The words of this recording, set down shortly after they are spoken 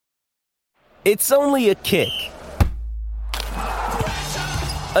It's only a kick,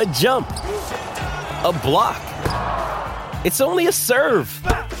 a jump, a block. It's only a serve.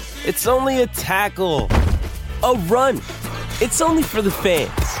 It's only a tackle, a run. It's only for the fans.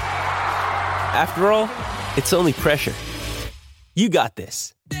 After all, it's only pressure. You got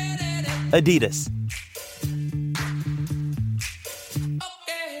this. Adidas.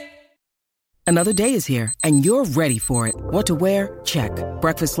 Another day is here, and you're ready for it. What to wear? Check.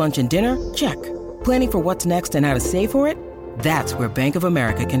 Breakfast, lunch, and dinner? Check. Planning for what's next and how to save for it? That's where Bank of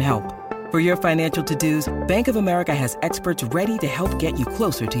America can help. For your financial to-dos, Bank of America has experts ready to help get you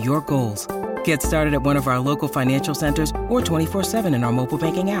closer to your goals. Get started at one of our local financial centers or 24/7 in our mobile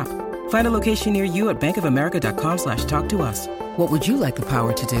banking app. Find a location near you at bankofamerica.com/talktous. What would you like the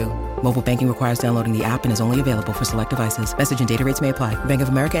power to do? Mobile banking requires downloading the app and is only available for select devices. Message and data rates may apply. Bank of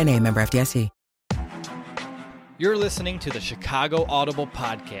America N.A., member FDIC. You're listening to the Chicago Audible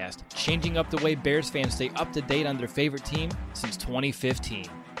Podcast, changing up the way Bears fans stay up to date on their favorite team since 2015.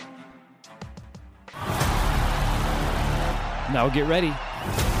 Now get ready,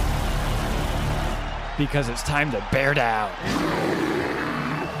 because it's time to bear down.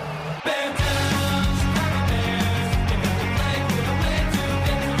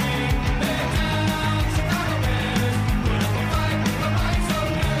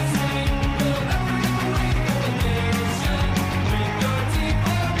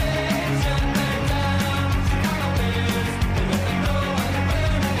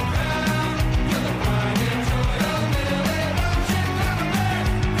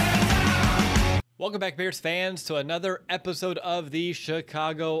 Welcome back, Bears fans, to another episode of the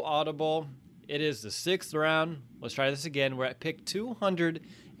Chicago Audible. It is the 6th round. Let's try this again. We're at pick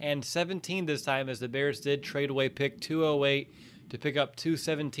 217 this time, as the Bears did trade away pick 208 to pick up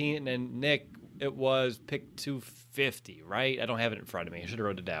 217. And then, Nick, it was pick 250, right? I don't have it in front of me. I should have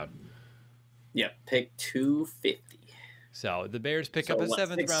wrote it down. Yep, pick 250. So the Bears pick up a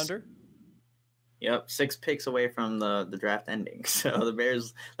 7th rounder. Yep, 6 picks away from the draft ending. So the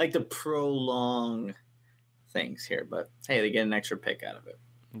Bears like to prolong things here, but hey, they get an extra pick out of it.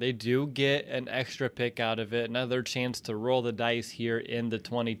 They do get an extra pick out of it. Another chance to roll the dice here in the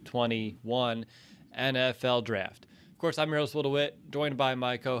 2021 NFL Draft. Of course, I'm your host, Will DeWitt, joined by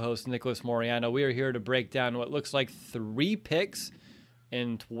my co-host, Nicholas Moriano. We are here to break down what looks like 3 picks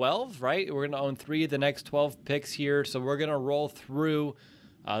in 12, right? We're going to own 3 of the next 12 picks here, so we're going to roll through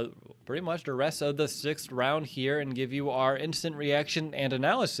pretty much the rest of the 6th round here and give you our instant reaction and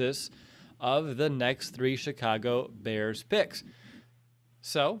analysis of the next 3 Chicago Bears picks.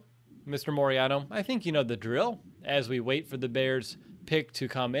 So, Mr. Moriano, I think you know the drill. As we wait for the Bears pick to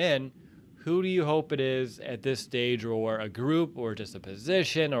come in, who do you hope it is at this stage, or a group, or just a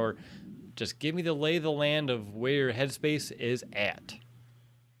position, or just give me the lay of the land of where your headspace is at?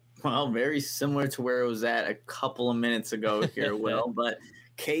 Well, very similar to where it was at a couple of minutes ago here, Will, but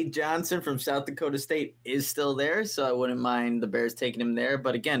Cade Johnson from South Dakota State is still there, so I wouldn't mind the Bears taking him there.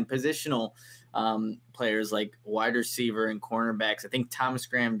 But again, positional players like wide receiver and cornerbacks. I think Thomas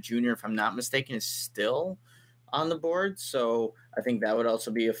Graham Jr., if I'm not mistaken, is still on the board. So I think that would also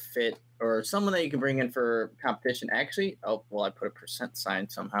be a fit, or someone that you can bring in for competition. Actually, I put a % sign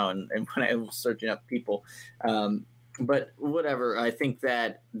somehow and when I was searching up people. But whatever, I think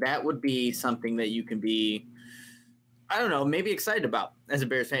that would be something that you can be, I don't know, maybe excited about as a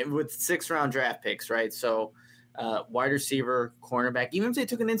Bears fan with 6th round draft picks, right? So wide receiver, cornerback, even if they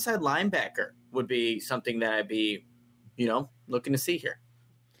took an inside linebacker would be something that I'd be, looking to see here.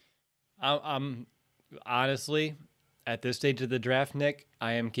 I'm honestly, at this stage of the draft, Nick,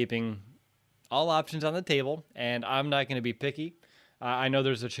 I am keeping all options on the table, and I'm not going to be picky. I know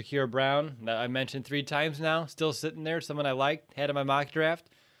there's a Shakir Brown that I mentioned 3 times now, still sitting there, someone I liked, had in my mock draft.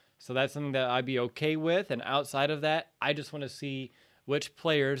 So that's something that I'd be okay with. And outside of that, I just want to see which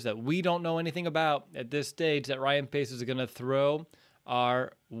players that we don't know anything about at this stage that Ryan Pace is going to throw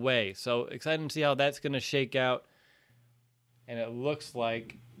our way. So excited to see how that's going to shake out. And it looks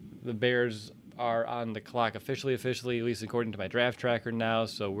like the Bears are on the clock officially, at least according to my draft tracker now.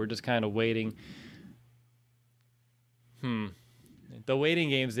 So we're just kind of waiting. The waiting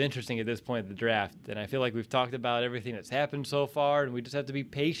game is interesting at this point of the draft, and I feel like we've talked about everything that's happened so far, and we just have to be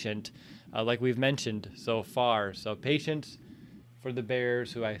patient, like we've mentioned so far. So patience for the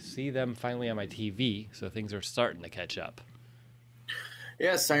Bears, who I see them finally on my TV, so things are starting to catch up.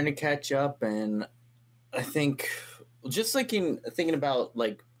 Yeah, starting to catch up, and I think just thinking about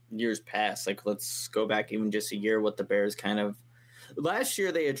like years past, like let's go back even just a year, what the Bears kind of last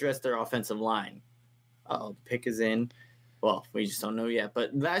year they addressed their offensive line. The pick is in. Well, we just don't know yet.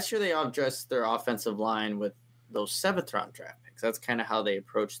 But last year they addressed their offensive line with those 7th round draft picks. That's kind of how they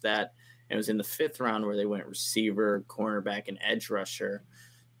approached that. And it was in the 5th round where they went receiver, cornerback, and edge rusher.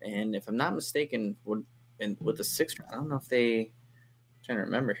 And if I'm not mistaken, with the 6th round, I don't know if I'm trying to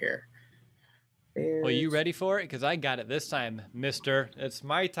remember here. Well, you ready for it? Because I got it this time, mister. It's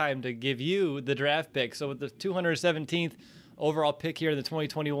my time to give you the draft pick. So with the 217th overall pick here in the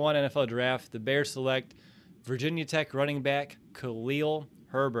 2021 NFL Draft, the Bears select Virginia Tech running back Khalil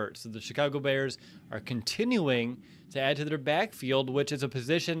Herbert. So the Chicago Bears are continuing to add to their backfield, which is a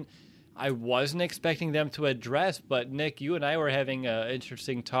position I wasn't expecting them to address. But, Nick, you and I were having an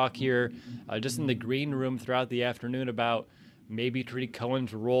interesting talk here just in the green room throughout the afternoon about maybe Tariq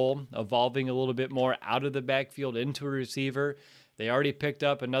Cohen's role evolving a little bit more out of the backfield into a receiver. They already picked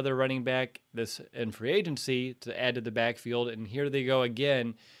up another running back in free agency to add to the backfield, and here they go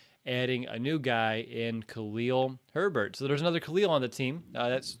again, adding a new guy in Khalil Herbert. So there's another Khalil on the team.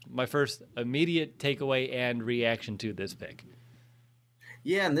 That's my first immediate takeaway and reaction to this pick.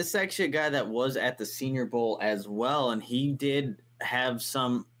 Yeah, and this is actually a guy that was at the Senior Bowl as well, and he did have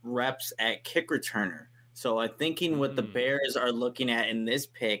some reps at kick returner. So I'm thinking what the Bears are looking at in this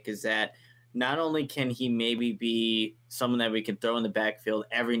pick is that not only can he maybe be someone that we can throw in the backfield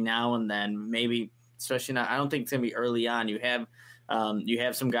every now and then, maybe especially not, I don't think it's going to be early on. You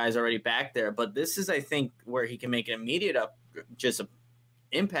have some guys already back there, but this is, I think, where he can make an immediate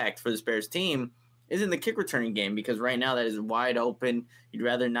impact for this Bears team is in the kick returning game, because right now that is wide open. You'd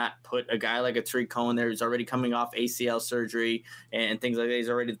rather not put a guy like a Tariq Cohen there who's already coming off ACL surgery and things like that. He's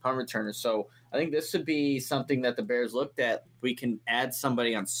already the punt returner. So I think this would be something that the Bears looked at. We can add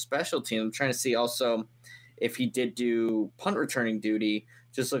somebody on special teams. I'm trying to see also if he did do punt returning duty,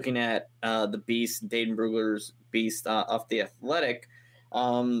 just looking at the beast, Dayton Brugler's beast off the Athletic.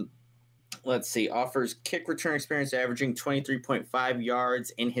 Let's see, offers kick return experience, averaging 23.5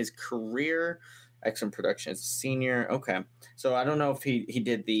 yards in his career. Excellent production as a senior. Okay. So I don't know if he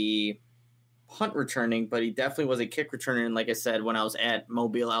did the punt returning, but he definitely was a kick returner. And like I said, when I was at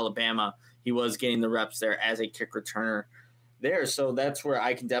Mobile, Alabama, he was getting the reps there as a kick returner there. So that's where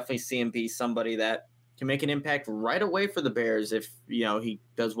I can definitely see him be somebody that can make an impact right away for the Bears if, he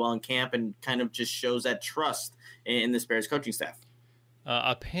does well in camp and kind of just shows that trust in this Bears coaching staff.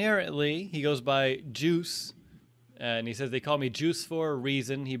 Apparently, he goes by Juice, and he says they call me Juice for a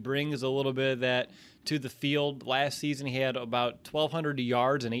reason. He brings a little bit of that to the field. Last season, he had about 1,200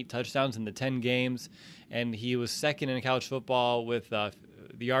 yards and 8 touchdowns in the 10 games, and he was second in college football with the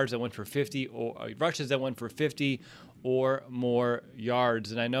yards that went for 50 or rushes that went for 50 or more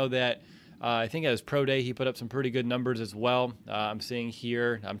yards. And I know that I think at his pro day, he put up some pretty good numbers as well. I'm seeing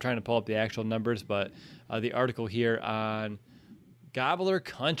here, I'm trying to pull up the actual numbers, but the article here on Gobbler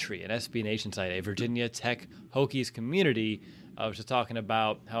Country, an SB Nation site, a Virginia Tech Hokies community, was just talking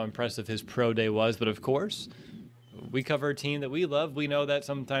about how impressive his pro day was. But of course, we cover a team that we love. We know that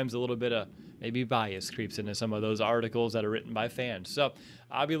sometimes a little bit of maybe bias creeps into some of those articles that are written by fans. So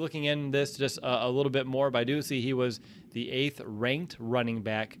I'll be looking in this just a little bit more. But I do see he was the 8th ranked running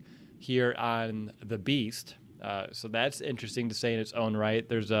back here on the Beast. So that's interesting to say in its own right.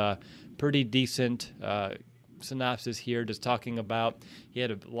 There's a pretty decent synopsis here just talking about he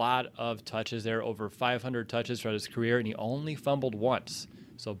had a lot of touches there, over 500 touches throughout his career, and he only fumbled once.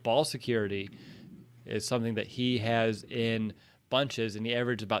 So ball security is something that he has in bunches, and he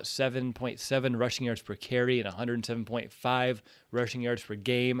averaged about 7.7 rushing yards per carry and 107.5 rushing yards per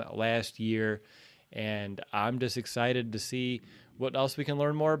game last year. And I'm just excited to see what else we can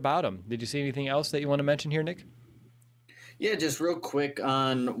learn more about him. Did you see anything else that you want to mention here, Nick? Yeah, just real quick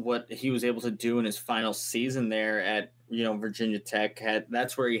on what he was able to do in his final season there at, Virginia Tech.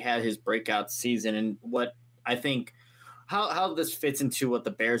 That's where he had his breakout season. And what I think how this fits into what the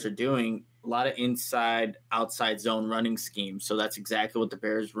Bears are doing, a lot of inside, outside zone running schemes. So that's exactly what the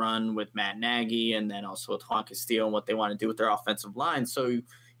Bears run with Matt Nagy and then also with Juan Castillo and what they want to do with their offensive line. So you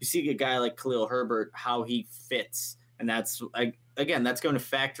see a guy like Khalil Herbert, how he fits. And that's going to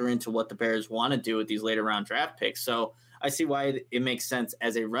factor into what the Bears want to do with these later round draft picks. So I see why it makes sense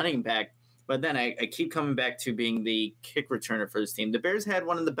as a running back, but then I keep coming back to being the kick returner for this team. The Bears had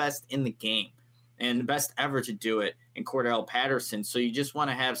one of the best in the game and the best ever to do it in Cordell Patterson. So you just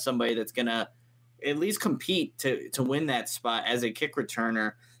want to have somebody that's going to at least compete to win that spot as a kick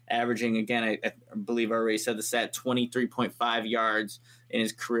returner, averaging, again, I believe I already said this, at 23.5 yards in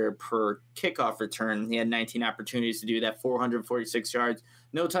his career per kickoff return. He had 19 opportunities to do that, 446 yards,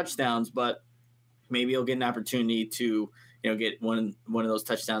 no touchdowns, but maybe he'll get an opportunity to, get one of those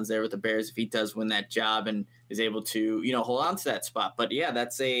touchdowns there with the Bears if he does win that job and is able to, hold on to that spot. But yeah,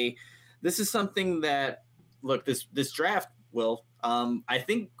 this is something that, look, this draft will, I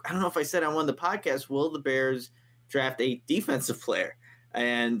don't know if I said on one of the podcasts, will the Bears draft a defensive player?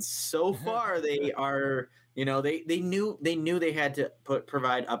 And so far they are, they knew they had to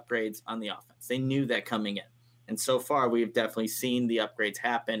provide upgrades on the offense. They knew that coming in. And so far we've definitely seen the upgrades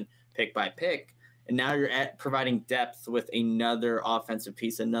happen pick by pick. And now you're providing depth with another offensive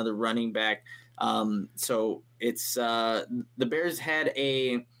piece, another running back. So it's the Bears had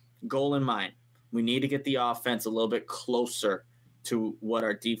a goal in mind. We need to get the offense a little bit closer to what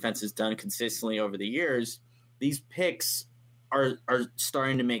our defense has done consistently over the years. These picks are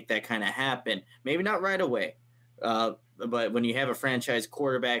starting to make that kind of happen. Maybe not right away, but when you have a franchise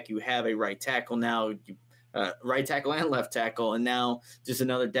quarterback, you have a right tackle now, right tackle and left tackle, and now just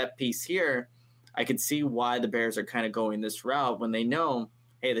another depth piece here. I could see why the Bears are kind of going this route when they know,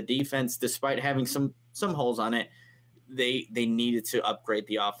 hey, the defense, despite having some holes on it, they needed to upgrade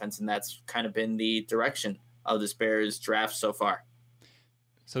the offense, and that's kind of been the direction of this Bears draft so far.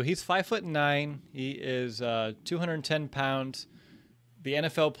 So he's 5'9". He is 210 pounds. The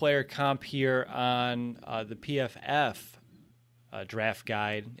NFL player comp here on the PFF draft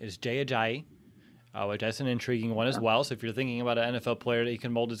guide is Jay Ajayi, which that's an intriguing one as well. So if you're thinking about an NFL player that you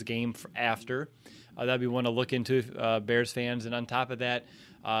can mold his game after, that'd be one to look into, Bears fans. And on top of that,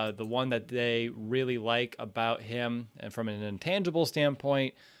 the one that they really like about him, and from an intangible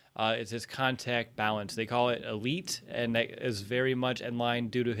standpoint, is his contact balance. They call it elite, and that is very much in line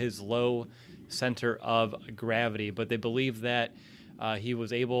due to his low center of gravity. But they believe that he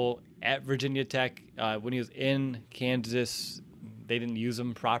was able at Virginia Tech, when he was in Kansas, they didn't use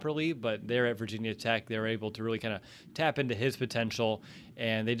him properly, but there at Virginia Tech, they were able to really kind of tap into his potential.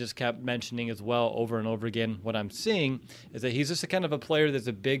 And they just kept mentioning as well over and over again, what I'm seeing is that he's just a kind of a player that's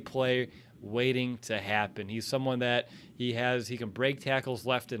a big play waiting to happen. He's someone that he can break tackles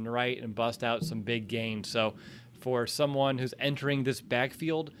left and right and bust out some big gains. So for someone who's entering this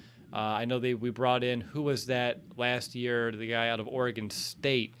backfield, I know we brought in, who was that last year, the guy out of Oregon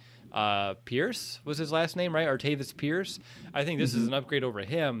State, Pierce was his last name, right? Artavis Pierce. I think this is an upgrade over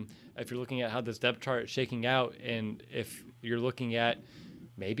him if you're looking at how this depth chart is shaking out, and if you're looking at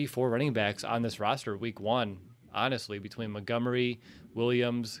maybe 4 running backs on this roster week 1, honestly, between Montgomery,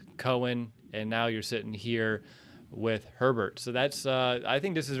 Williams, Cohen, and now you're sitting here with Herbert. So that's I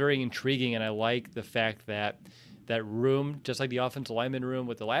think this is very intriguing, and I like the fact that that room, just like the offensive lineman room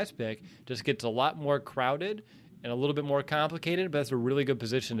with the last pick, just gets a lot more crowded and a little bit more complicated, but that's a really good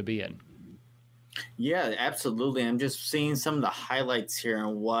position to be in. Yeah, absolutely. I'm just seeing some of the highlights here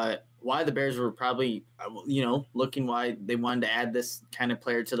and why the Bears were probably, looking why they wanted to add this kind of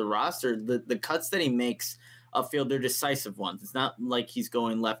player to the roster. The cuts that he makes upfield, they're decisive ones. It's not like he's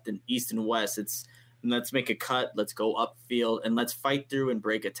going left and east and west. It's let's make a cut, let's go upfield, and let's fight through and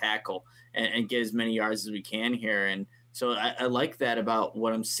break a tackle and get as many yards as we can here. And so I like that about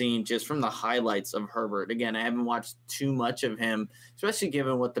what I'm seeing just from the highlights of Herbert. Again, I haven't watched too much of him, especially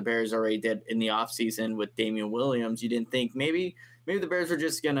given what the Bears already did in the offseason with Damian Williams. You didn't think maybe the Bears were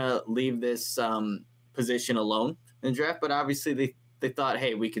just going to leave this position alone in the draft, but obviously they thought,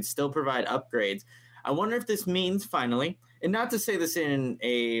 hey, we could still provide upgrades. I wonder if this means finally, and not to say this in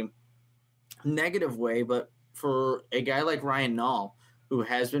a negative way, but for a guy like Ryan Nall, who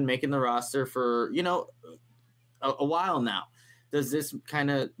has been making the roster for, a while now, does this kind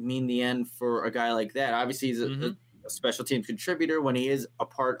of mean the end for a guy like that? Obviously, he's a special teams contributor when he is a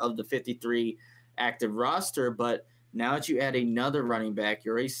part of the 53 active roster, but now that you add another running back,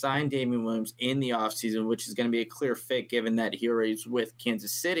 you already signed Damian Williams in the offseason, which is going to be a clear fit given that he already is with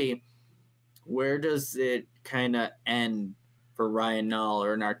Kansas City. Where does it kind of end for Ryan Nall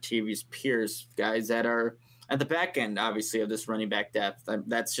or Artavis Pierce, guys that are at the back end, obviously, of this running back depth?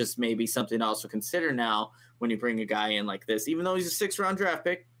 That's just maybe something to also consider now when you bring a guy in like this, even though he's a 6th-round draft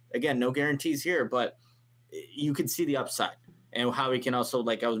pick. Again, no guarantees here, but you can see the upside and how he can also,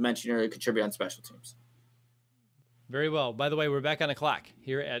 like I was mentioning earlier, contribute on special teams. Very well. By the way, we're back on the clock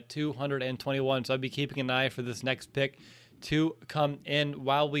here at 221, so I'll be keeping an eye for this next pick to come in.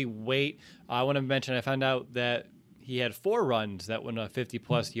 While we wait, I want to mention I found out that he had 4 runs that went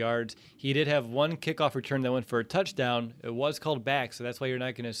 50-plus yards. He did have 1 kickoff return that went for a touchdown. It was called back, so that's why you're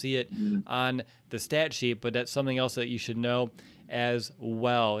not going to see it on the stat sheet, but that's something else that you should know as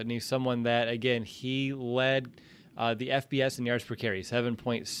well. And he's someone that, again, he led the FBS in yards per carry,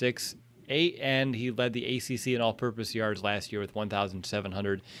 7.68, and he led the ACC in all-purpose yards last year with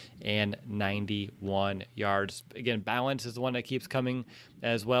 1,791 yards. Again, balance is the one that keeps coming,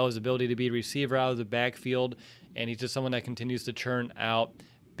 as well as ability to be a receiver out of the backfield. And he's just someone that continues to churn out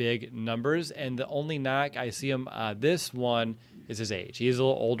big numbers. And the only knock I see him this one is his age. He's a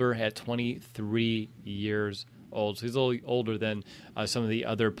little older at 23 years old. So he's a little older than some of the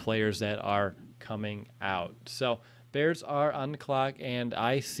other players that are coming out. So Bears are on the clock, and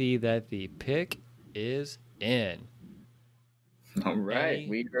I see that the pick is in. All right,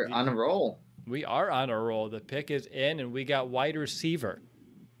 we are on a roll. We are on a roll. The pick is in, and we got wide receiver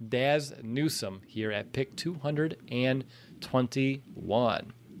Dazz Newsome here at pick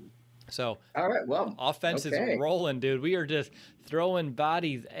 221. So, all right, well, offense is rolling, dude. We are just throwing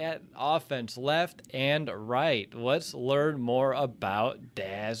bodies at offense left and right. Let's learn more about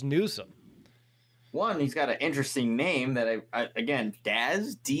Dazz Newsome. One, he's got an interesting name that I again,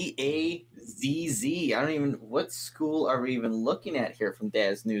 Dazz, D-A-Z-Z. I don't even, what school are we even looking at here from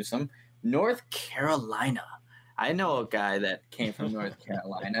Dazz Newsome? North Carolina. I know a guy that came from North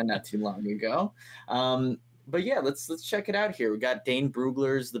Carolina not too long ago. But yeah, let's check it out here. We got Dane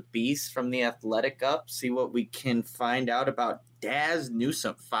Brugler's The Beast from The Athletic up. See what we can find out about Dazz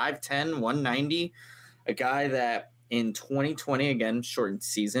Newsome, 5'10", 190. A guy that in 2020, again, shortened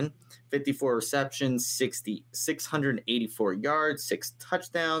season, 54 receptions, 684 yards, 6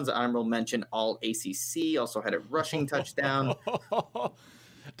 touchdowns. Honorable mention, all ACC. Also had a rushing touchdown.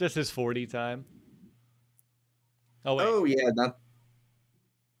 This is 40 time. Oh, wait. Oh, yeah. Not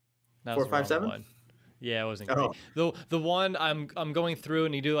 457? One. Yeah, it wasn't great. The one I'm going through,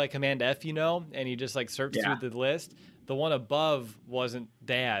 and you do like Command F, and you just like search through the list. The one above wasn't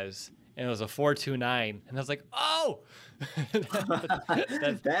Dazz, and it was a 429, and I was like, oh,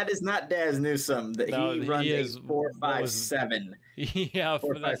 that is not Dazz Newsome. He runs a 457. Yeah,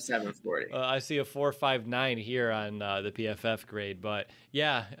 457 40. I see a 459 here on the PFF grade, but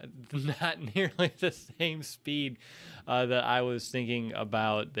yeah, not nearly the same speed that I was thinking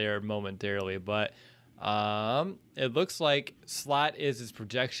about there momentarily, but. It looks like slot is his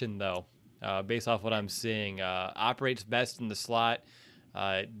projection, though, based off what I'm seeing. Operates best in the slot.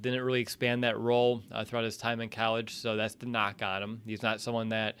 Didn't really expand that role throughout his time in college, so that's the knock on him. He's not someone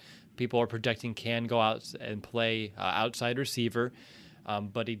that people are projecting can go out and play outside receiver,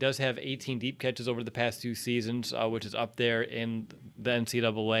 but he does have 18 deep catches over the past 2 seasons, which is up there in the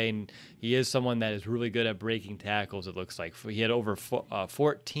NCAA, and he is someone that is really good at breaking tackles, it looks like. He had over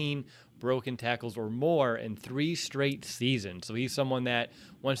 14 broken tackles or more in 3 straight seasons. So he's someone that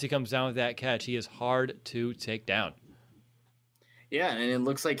once he comes down with that catch, he is hard to take down. Yeah, and it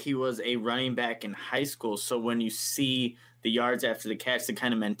looks like he was a running back in high school. So when you see the yards after the catch, the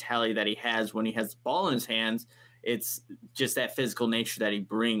kind of mentality that he has when he has the ball in his hands, it's just that physical nature that he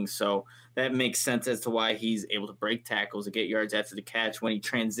brings. So that makes sense as to why he's able to break tackles and get yards after the catch. When he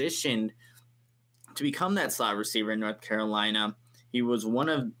transitioned to become that slot receiver in North Carolina, he was one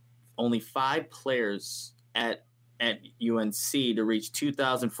of only 5 players at UNC to reach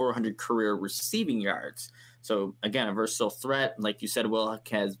 2,400 career receiving yards. So, again, a versatile threat. Like you said, Will,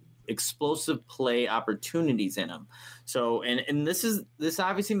 has explosive play opportunities in him. So, and this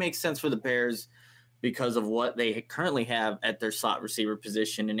obviously makes sense for the Bears because of what they currently have at their slot receiver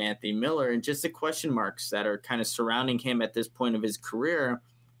position in Anthony Miller and just the question marks that are kind of surrounding him at this point of his career,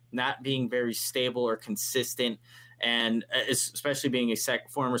 not being very stable or consistent. And especially being a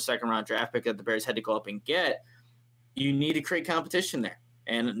former second-round draft pick that the Bears had to go up and get, you need to create competition there.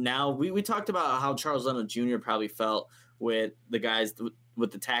 And now we talked about how Charles Leno Jr. probably felt with the guys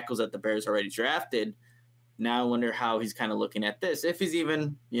with the tackles that the Bears already drafted. Now I wonder how he's kind of looking at this, if he's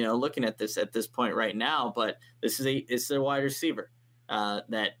even looking at this at this point right now. But it's their wide receiver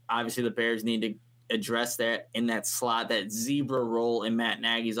that obviously the Bears need to address that in that slot, that zebra role in Matt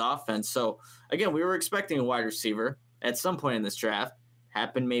Nagy's offense. So again, we were expecting a wide receiver at some point in this draft.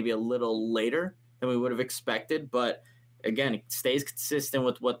 Happened maybe a little later than we would have expected, but again, it stays consistent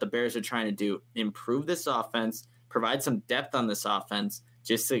with what the Bears are trying to do. Improve this offense, provide some depth on this offense,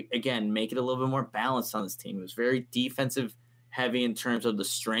 just to, again, make it a little bit more balanced on this team. It was very defensive heavy in terms of the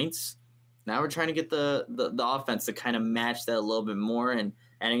strengths. Now we're trying to get the offense to kind of match that a little bit more and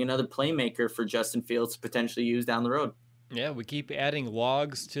adding another playmaker for Justin Fields to potentially use down the road. Yeah, we keep adding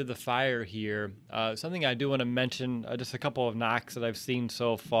logs to the fire here. Something I do want to mention, just a couple of knocks that I've seen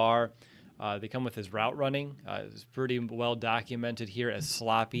so far. They come with his route running. It's pretty well documented here as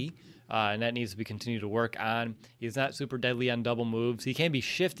sloppy, and that needs to be continued to work on. He's not super deadly on double moves. He can be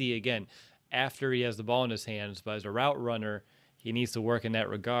shifty, again, after he has the ball in his hands, but as a route runner, he needs to work in that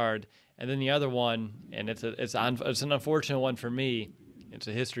regard. And then the other one, and it's an unfortunate one for me, it's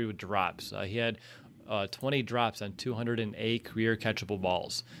a history with drops. He had 20 drops on 208 career catchable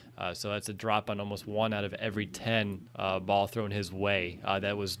balls. So that's a drop on almost 1 out of every 10 ball thrown his way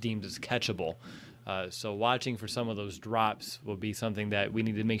that was deemed as catchable. So watching for some of those drops will be something that we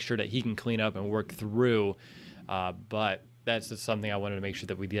need to make sure that he can clean up and work through. But that's just something I wanted to make sure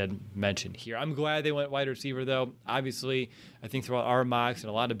that we did mention here. I'm glad they went wide receiver, though. Obviously, I think throughout our mocks and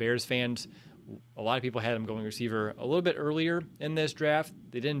a lot of Bears fans A lot of people had him going receiver a little bit earlier in this draft.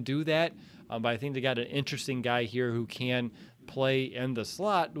 They didn't do that, but I think they got an interesting guy here who can play in the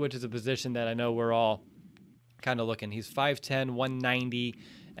slot, which is a position that I know we're all kind of looking. He's 5'10", 190,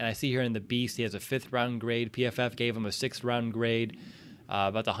 and I see here in the Beast he has a 5th round grade. PFF gave him a 6th round grade,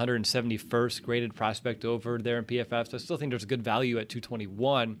 about the 171st graded prospect over there in PFF. So I still think there's a good value at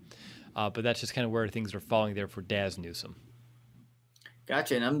 221, but that's just kind of where things are falling there for Dazz Newsome.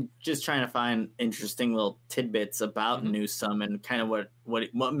 Gotcha. And I'm just trying to find interesting little tidbits about Newsome and kind of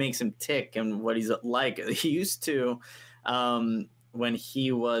what makes him tick and what he's like. He used to, when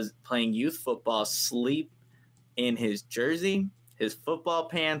he was playing youth football, sleep in his jersey, his football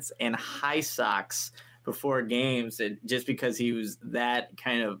pants, and high socks before games, and just because he was that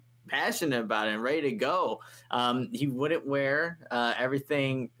kind of passionate about it and ready to go. He wouldn't wear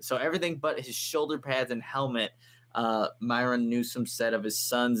everything but his shoulder pads and helmet. Myron Newsome said of his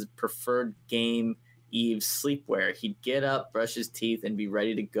son's preferred game eve sleepwear. He'd get up, brush his teeth, and be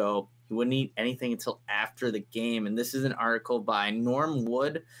ready to go. He wouldn't eat anything until after the game. And this is an article by Norm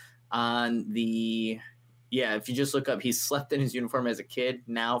Wood on if you just look up, he slept in his uniform as a kid,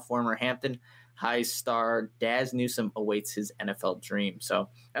 now former Hampton High star Dazz Newsome awaits his NFL dream. So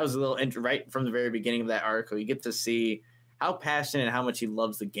that was a little right from the very beginning of that article. You get to see how passionate and how much he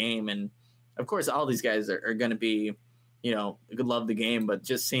loves the game. And of course, all these guys are going to be, love the game, but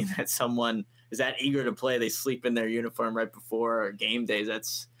just seeing that someone is that eager to play, they sleep in their uniform right before game days,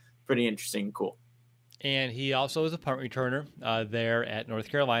 that's pretty interesting and cool. And he also is a punt returner there at North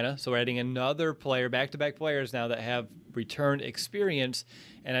Carolina. So we're adding another player, back-to-back players now that have return experience.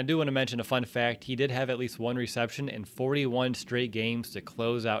 And I do want to mention a fun fact. He did have at least one reception in 41 straight games to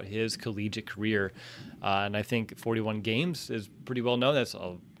close out his collegiate career. And I think 41 games is pretty well known. That's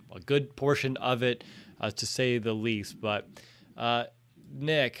a good portion of it, to say the least. But,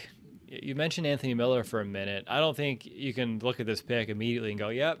 Nick, you mentioned Anthony Miller for a minute. I don't think you can look at this pick immediately and go,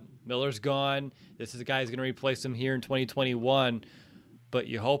 yep, Miller's gone. This is a guy who's going to replace him here in 2021. But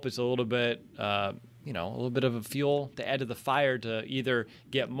you hope it's a little bit, a little bit of a fuel to add to the fire to either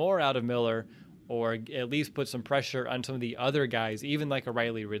get more out of Miller or at least put some pressure on some of the other guys, even like a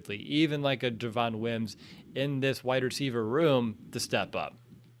Riley Ridley, even like a Javon Wims in this wide receiver room to step up.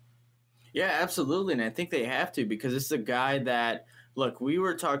 Yeah, absolutely. And I think they have to, because this is a guy that, look, we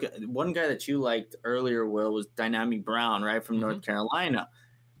were talking, one guy that you liked earlier, Will, was Dynamic Brown, right, from North Carolina.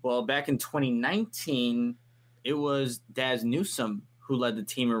 Well, back in 2019, it was Dazz Newsome who led the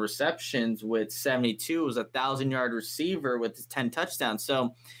team in receptions with 72. It was a 1,000-yard receiver with 10 touchdowns.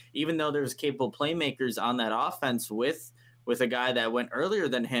 So even though there's capable playmakers on that offense with a guy that went earlier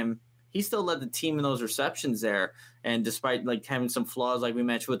than him, he still led the team in those receptions there. And despite having some flaws, like we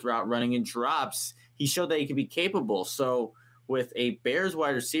mentioned, with route running and drops, he showed that he could be capable. So with a Bears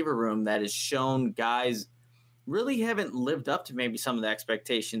wide receiver room that has shown guys really haven't lived up to maybe some of the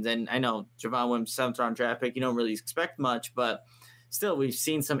expectations. And I know Javon Wims, 7th round draft pick, you don't really expect much, but still we've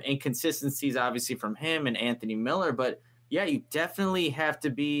seen some inconsistencies obviously from him and Anthony Miller. But yeah, you definitely have to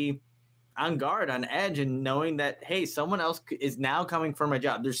be on guard, on edge, and knowing that, hey, someone else is now coming for my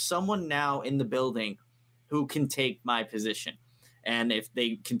job. There's someone now in the building who can take my position. And if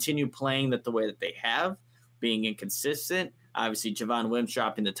they continue playing that the way that they have, being inconsistent, obviously Javon Wims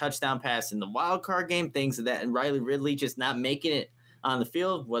dropping the touchdown pass in the wild card game, things of that, and Riley Ridley just not making it on the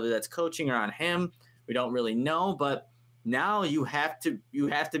field, whether that's coaching or on him, we don't really know. But now you have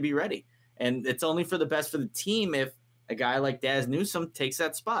to be ready. And it's only for the best for the team if a guy like Dazz Newsome takes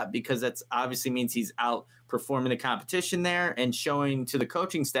that spot, because that's obviously means he's outperforming the competition there and showing to the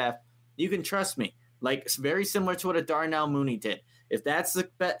coaching staff, you can trust me. Like, it's very similar to what a Darnell Mooney did. If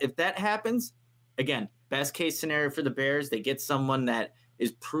that happens, again, best case scenario for the Bears, they get someone that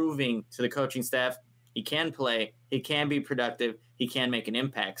is proving to the coaching staff he can play, he can be productive, he can make an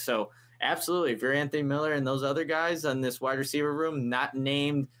impact. So absolutely, if you're Anthony Miller and those other guys on this wide receiver room, not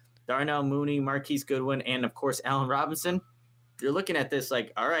named Darnell Mooney, Marquise Goodwin, and of course Allen Robinson, you're looking at this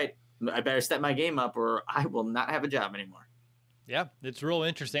like, all right, I better step my game up or I will not have a job anymore. Yeah, it's real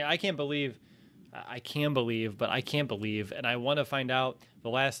interesting. I can believe, and I want to find out the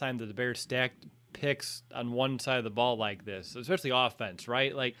last time that the Bears stacked picks on one side of the ball like this, especially offense,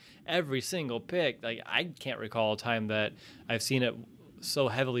 right? Like every single pick, like I can't recall a time that I've seen it so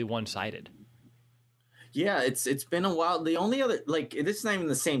heavily one-sided. Yeah, it's been a while. The only other, this is not even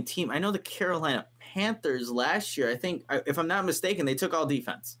the same team. I know the Carolina Panthers last year, I think, if I'm not mistaken, they took all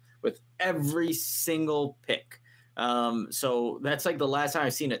defense with every single pick. So that's like the last time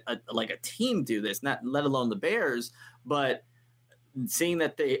I've seen a team do this, not let alone the Bears. But seeing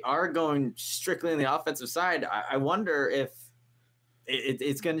that they are going strictly on the offensive side, I wonder if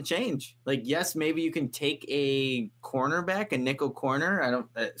it's going to change. Like, yes, maybe you can take a cornerback, a nickel corner. I don't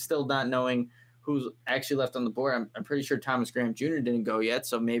still not knowing who's actually left on the board. I'm pretty sure Thomas Graham Jr. didn't go yet,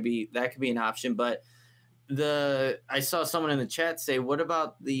 so maybe that could be an option. But I saw someone in the chat say, what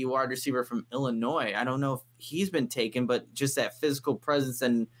about the wide receiver from Illinois? I don't know if he's been taken, but just that physical presence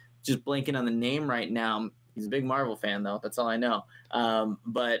and just blanking on the name right now. He's a big Marvel fan, though. That's all I know.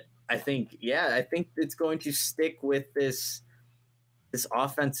 But I think it's going to stick with this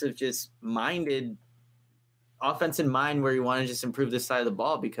offensive mind where you want to just improve this side of the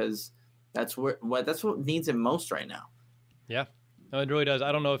ball, because that's what needs it most right now. Yeah, no, it really does.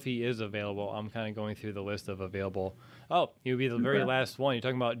 I don't know if he is available. I'm kind of going through the list of available. Oh, he would be the very last one. You're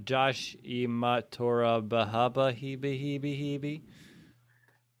talking about Josh Imatora Bahaba Hebe.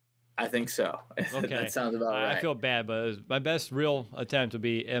 I think so. Okay. That sounds about right. I feel bad, but my best real attempt would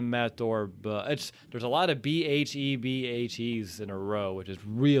be Imator. There's a lot of BHEs in a row, which is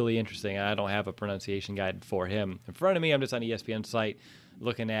really interesting. I don't have a pronunciation guide for him in front of me. I'm just on ESPN site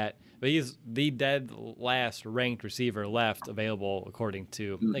looking at, but he's the dead last ranked receiver left available according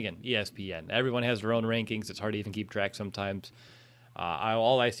to, again, ESPN. Everyone has their own rankings. It's hard to even keep track sometimes.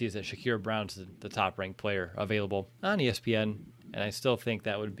 All I see is that Shakir Brown's the top ranked player available on ESPN. And I still think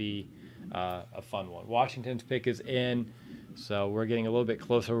that would be a fun one. Washington's pick is in, so we're getting a little bit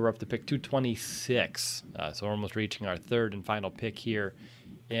closer. We're up to pick 226, so we're almost reaching our third and final pick here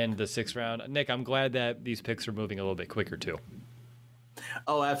in the 6th round. Nick, I'm glad that these picks are moving a little bit quicker too.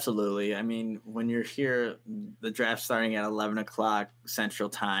 Oh, absolutely. I mean, when you're here, the draft starting at 11 o'clock Central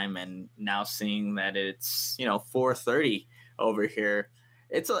Time, and now seeing that it's 4:30 over here.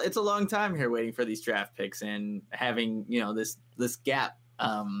 It's a long time here waiting for these draft picks and having this gap.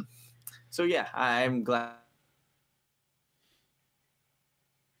 So yeah, I'm glad.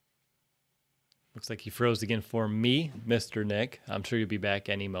 Looks like he froze again for me, Mr. Nick. I'm sure you'll be back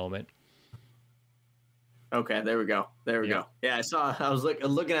any moment. Okay, there we go. Yeah, I was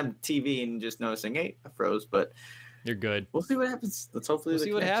looking at TV and just noticing, hey, I froze, but you're good. We'll see what happens. Let's hopefully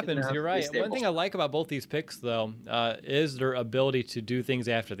see what happens. You're right. One thing I like about both these picks, though, is their ability to do things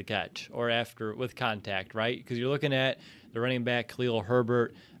after the catch or with contact, right? Because you're looking at the running back, Khalil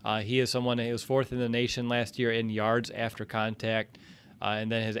Herbert. He is someone who was 4th in the nation last year in yards after contact.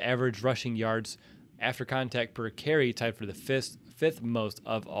 And then his average rushing yards after contact per carry tied for the fifth most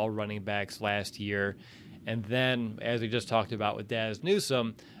of all running backs last year. And then, as we just talked about with Dazz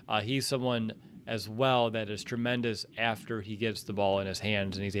Newsome, he's someone as well that is tremendous after he gets the ball in his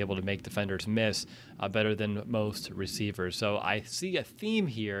hands, and he's able to make defenders miss better than most receivers. So I see a theme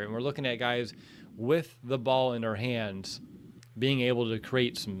here, and we're looking at guys with the ball in their hands being able to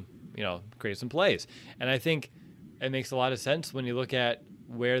create some plays. And I think it makes a lot of sense when you look at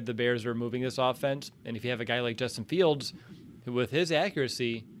where the Bears are moving this offense. And if you have a guy like Justin Fields, who with his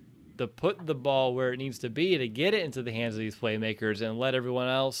accuracy to put the ball where it needs to be to get it into the hands of these playmakers and let everyone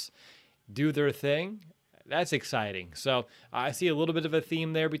else do their thing, that's exciting. So I see a little bit of a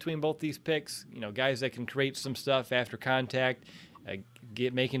theme there between both these picks. Guys that can create some stuff after contact,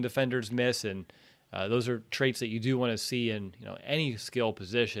 making defenders miss, and those are traits that you do want to see in any skill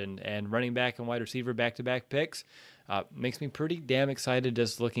position. And running back and wide receiver back-to-back picks makes me pretty damn excited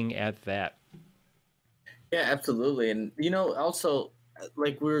just looking at that. Yeah, absolutely. And also,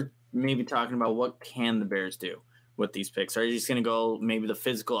 like we're maybe talking about, what can the Bears do with these picks? Are you just going to go maybe the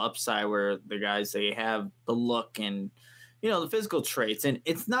physical upside where the guys, they have the look and, the physical traits? And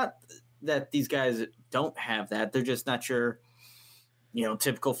it's not that these guys don't have that. They're just not your,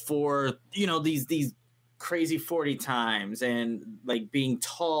 typical these crazy 40 times and like being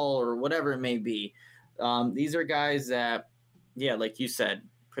tall or whatever it may be. These are guys that, like you said,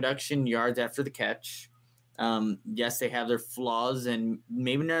 production yards after the catch. Yes, they have their flaws, and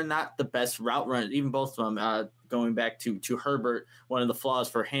maybe they're not the best route runners. Even both of them, going back to Herbert, one of the flaws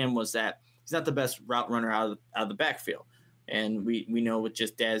for him was that he's not the best route runner out of the backfield. And we know with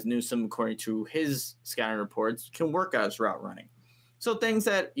just Dazz Newsome, according to his scouting reports, can work out his route running. So things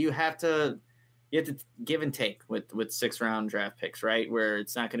that you have to give and take with 6th round draft picks, right? Where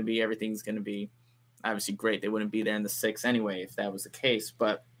it's not going to be, everything's going to be obviously great. They wouldn't be there in the 6th anyway if that was the case.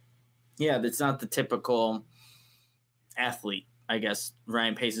 But yeah, that's not the typical athlete, I guess,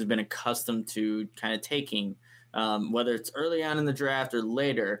 Ryan Pace has been accustomed to kind of taking, whether it's early on in the draft or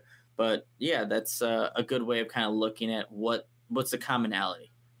later. But yeah, that's a good way of kind of looking at what's the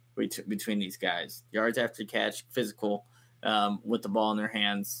commonality between these guys. Yards after catch, physical, with the ball in their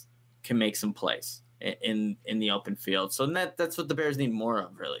hands, can make some plays in the open field. So that's what the Bears need more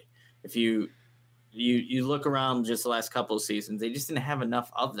of, really. If you look around just the last couple of seasons, they just didn't have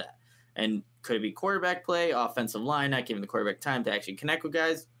enough of that. And could it be quarterback play, offensive line, not giving the quarterback time to actually connect with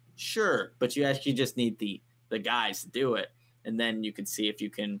guys? Sure, but you actually just need the guys to do it, and then you can see if you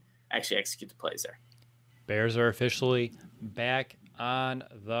can actually execute the plays there. Bears are officially back on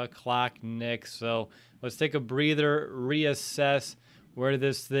the clock, Nick. So let's take a breather, reassess where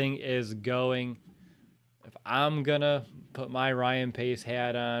this thing is going. If I'm going to put my Ryan Pace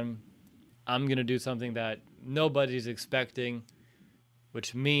hat on, I'm going to do something that nobody's expecting,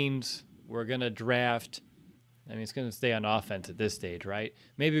 which means we're going to draft. I mean, it's going to stay on offense at this stage, right?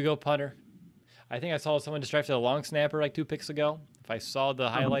 Maybe we go punter. I think I saw someone just drafted a long snapper like 2 picks ago, if I saw the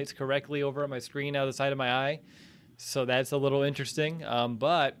highlights correctly over on my screen out of the side of my eye. So that's a little interesting.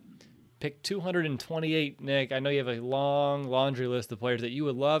 But pick 228, Nick. I know you have a long laundry list of players that you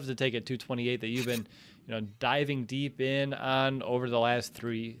would love to take at 228 that you've been diving deep in on over the last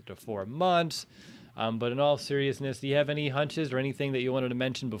 3 to 4 months. But in all seriousness, do you have any hunches or anything that you wanted to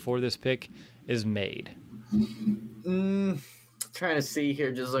mention before this pick is made? Trying to see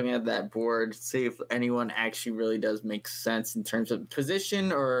here, just looking at that board, see if anyone actually really does make sense in terms of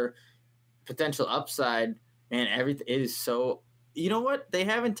position or potential upside. And everything, it is so. You know what? They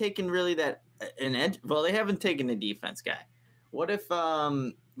haven't taken really an edge. Well, they haven't taken a defense guy. What if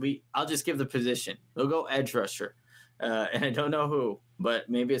I'll just give the position. They'll go edge rusher, and I don't know who, but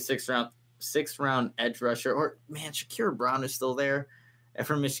maybe a sixth round edge rusher. Or man, Shakir Brown is still there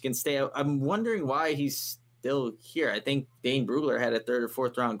from Michigan State. I'm wondering why he's still here. I think Dane Brugler had a 3rd or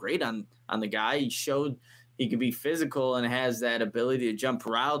 4th round grade on the guy. He showed he could be physical and has that ability to jump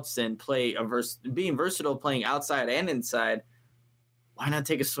routes and play being versatile, playing outside and inside. Why not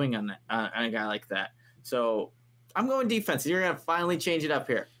take a swing on a guy like that? So I'm going defense. You're going to finally change it up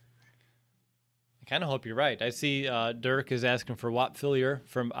here. I kind of hope you're right. I see Dirk is asking for Whop Phillier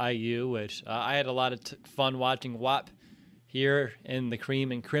from IU, which I had a lot of fun watching Whop here in the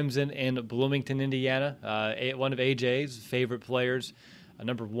Cream and Crimson in Bloomington, Indiana. One of AJ's favorite players,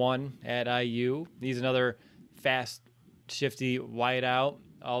 number 1 at IU. He's another fast, shifty wideout,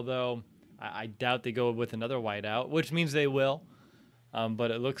 although I doubt they go with another wideout, which means they will.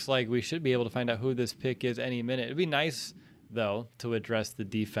 But it looks like we should be able to find out who this pick is any minute. It'd be nice, though, to address the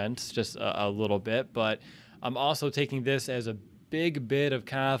defense just a little bit. But I'm also taking this as a big bit of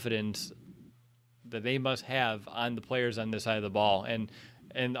confidence that they must have on the players on this side of the ball.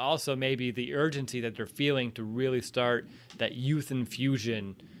 And also maybe the urgency that they're feeling to really start that youth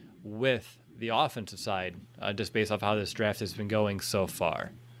infusion with the offensive side, just based off how this draft has been going so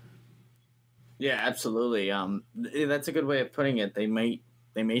far. Yeah, absolutely. That's a good way of putting it. They may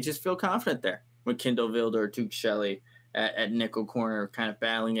just feel confident there with Kendall Vilder or Duke Shelley at nickel corner, kind of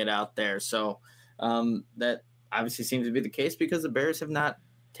battling it out there. So that obviously seems to be the case because the Bears have not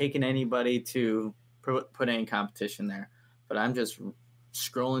taken anybody to put any competition there. But I'm just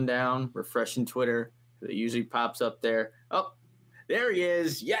scrolling down, refreshing Twitter. It usually pops up there. Oh, there he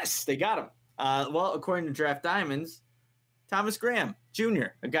is. Yes, they got him. Well, according to Draft Diamonds, Thomas Graham Jr.,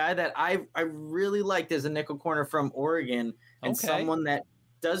 a guy that I really liked as a nickel corner from Oregon, and someone that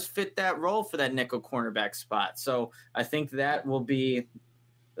does fit that role for that nickel cornerback spot. So I think that will be,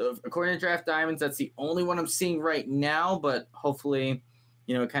 according to Draft Diamonds, that's the only one I'm seeing right now, but hopefully,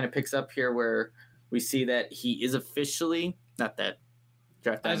 it kind of picks up here where we see that he is officially, not that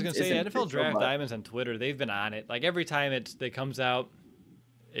Draft Diamonds. I was going to say, NFL Draft Diamonds on Twitter, they've been on it. Like every time it comes out,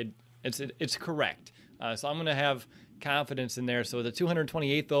 it's correct. So I'm going to have confidence in there. So the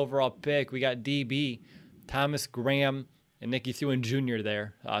 228th overall pick, we got DB, Thomas Graham, and Nicky Thuan Jr.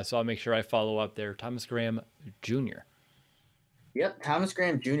 there. So I'll make sure I follow up there. Thomas Graham Jr. Yep, Thomas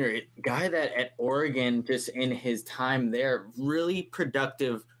Graham Jr., a guy that at Oregon, just in his time there, really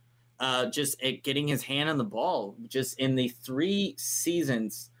productive, just at getting his hand on the ball. Just in the 3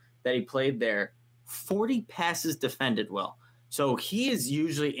 seasons that he played there, 40 passes defended well. So he is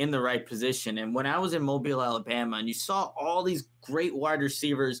usually in the right position. And when I was in Mobile, Alabama, and you saw all these great wide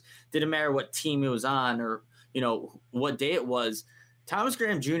receivers, didn't matter what team it was on or, what day it was, Thomas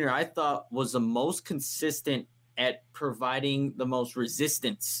Graham Jr., I thought, was the most consistent at providing the most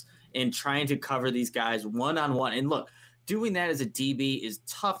resistance in trying to cover these guys one-on-one. And look, doing that as a DB is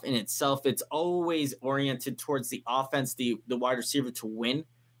tough in itself. It's always oriented towards the offense, the wide receiver to win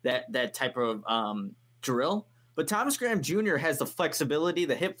that type of drill. But Thomas Graham Jr. has the flexibility,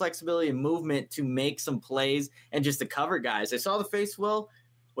 the hip flexibility and movement to make some plays and just to cover guys. I saw the face, Will.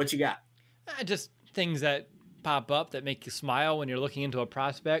 What you got? Just things that pop up that make you smile when you're looking into a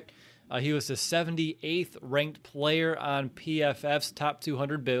prospect. He was the 78th ranked player on PFF's top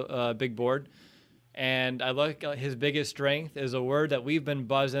 200 big board. And I look at his biggest strength is a word that we've been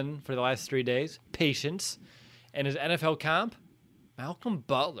buzzing for the last 3 days, patience. And his NFL comp, Malcolm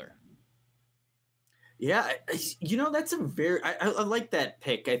Butler. Yeah, that's a very I like that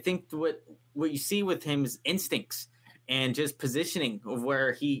pick. I think what you see with him is instincts and just positioning of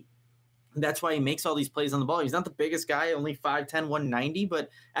where that's why he makes all these plays on the ball. He's not the biggest guy, only 5'10", 190, but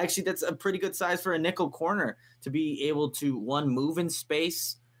actually that's a pretty good size for a nickel corner to be able to, one, move in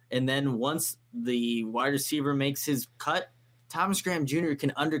space, and then once the wide receiver makes his cut, Thomas Graham Jr.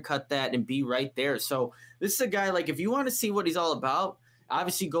 can undercut that and be right there. So this is a guy, like, if you want to see what he's all about,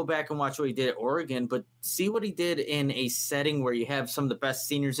 obviously go back and watch what he did at Oregon, but see what he did in a setting where you have some of the best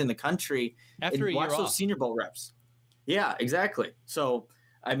seniors in the country. After and watch those Senior Bowl reps. Yeah, exactly. So,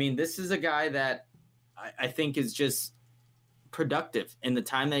 I mean, this is a guy that I think is just productive in the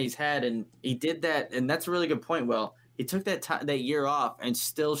time that he's had, and he did that, and that's a really good point, Will. He took that year off and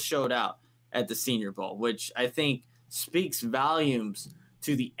still showed out at the Senior Bowl, which I think speaks volumes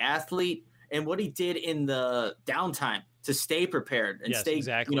to the athlete and what he did in the downtime to stay prepared and stay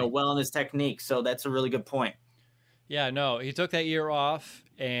well in his technique. So that's a really good point. Yeah, no, he took that year off,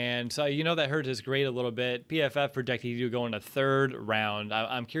 and so that hurt his grade a little bit. PFF projected you to go in the third round.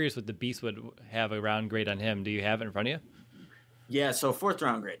 I'm curious what the Beast would have a round grade on him. Do you have it in front of you? Yeah, so fourth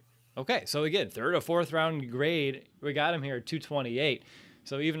round grade. Okay, so again, third or fourth round grade, we got him here at 228.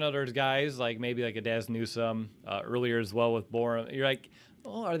 So even though there's guys like maybe like a Dazz Newsome earlier as well with Borum, you're like,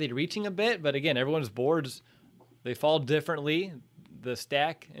 oh, are they reaching a bit? But again, everyone's boards, they fall differently. The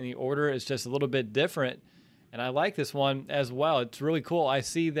stack and the order is just a little bit different. And I like this one as well. It's really cool. I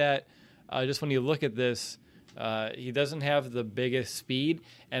see that just when you look at this, he doesn't have the biggest speed.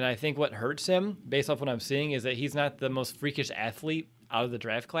 And I think what hurts him, based off what I'm seeing, is that he's not the most freakish athlete out of the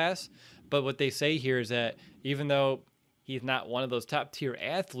draft class. But what they say here is that even though he's not one of those top-tier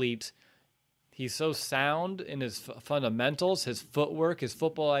athletes, he's so sound in his fundamentals, his footwork, his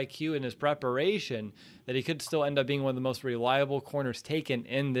football IQ, and his preparation that he could still end up being one of the most reliable corners taken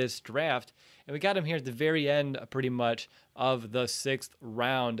in this draft. And we got him here at the very end, pretty much, of the sixth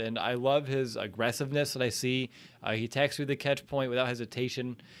round. And I love his aggressiveness that I see. He attacks through the catch point without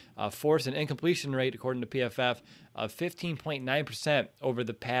hesitation. Force and incompletion rate, according to PFF, of 15.9% over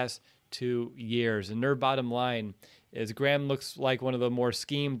the past 2 years. And their bottom line is Graham looks like one of the more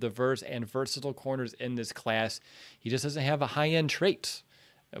schemed, diverse, and versatile corners in this class. He just doesn't have a high-end trait,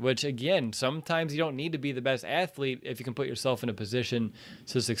 which, again, sometimes you don't need to be the best athlete if you can put yourself in a position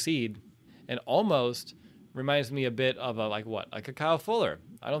to succeed. And almost reminds me a bit of like a Kyle Fuller.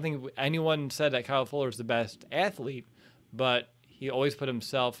 I don't think anyone said that Kyle Fuller is the best athlete, but he always put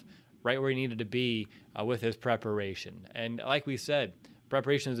himself right where he needed to be with his preparation. And like we said,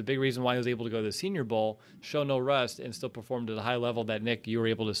 preparation is a big reason why he was able to go to the Senior Bowl, show no rust, and still performed at a high level that, Nick, you were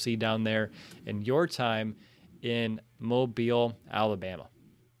able to see down there in your time in Mobile, Alabama.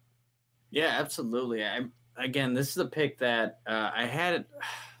 Yeah, absolutely. Again, this is a pick that I had.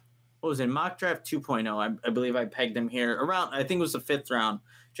 What was it, mock draft 2.0? I believe I pegged him here around. I think it was the fifth round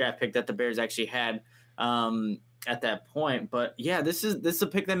draft pick that the Bears actually had at that point. But yeah, this is a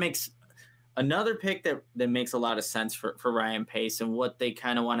pick that makes another pick that makes a lot of sense for Ryan Pace and what they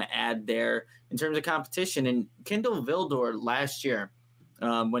kind of want to add there in terms of competition. And Kindle Vildor last year,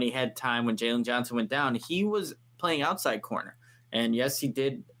 when he had time, when Jalen Johnson went down, he was playing outside corner. And yes, he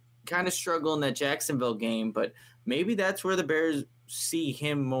did kind of struggle in that Jacksonville game, but maybe that's where the Bears see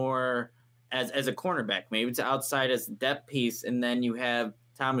him more as a cornerback. Maybe it's outside as a depth piece, and then you have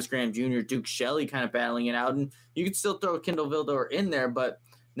Thomas Graham Jr., Duke Shelley kind of battling it out, and you could still throw Kindle Vildor in there, but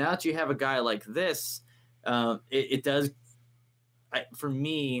now that you have a guy like this, it does for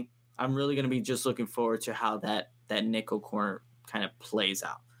me, I'm really going to be just looking forward to how that nickel corner kind of plays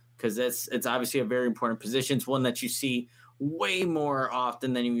out, because it's obviously a very important position. It's one that you see way more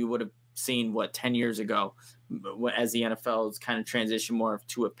often than you would have seen 10 years ago, as the NFL has kind of transitioned more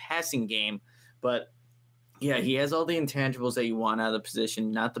to a passing game. But yeah, he has all the intangibles that you want out of the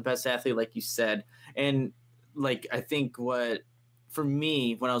position. Not the best athlete, like you said. And like, I think for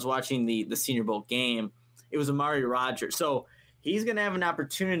me, when I was watching the Senior Bowl game, it was Amari Rodgers. So he's going to have an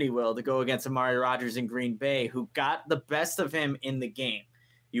opportunity, Will, to go against Amari Rodgers in Green Bay, who got the best of him in the game.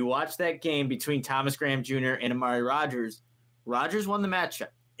 You watch that game between Thomas Graham Jr. and Amari Rodgers. Rodgers won the matchup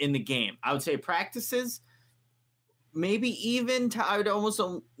in the game. I would say practices, maybe even I would almost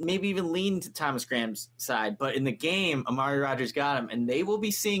maybe even lean to Thomas Graham's side, but in the game, Amari Rodgers got him, and they will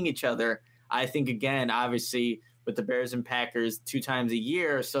be seeing each other, I think, again, obviously, with the Bears and Packers 2 times a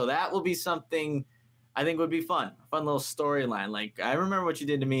year. So that will be something I think would be fun little storyline. Like, I remember what you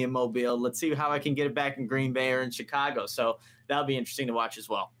did to me in Mobile. Let's see how I can get it back in Green Bay or in Chicago. So that'll be interesting to watch as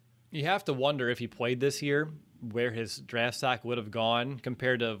well. You have to wonder if he played this year, where his draft stock would have gone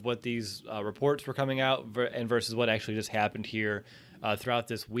compared to what these reports were coming out and versus what actually just happened here throughout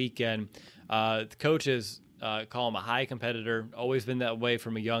this weekend. The coaches call him a high competitor, always been that way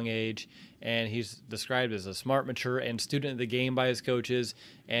from a young age, and he's described as a smart, mature, and student of the game by his coaches,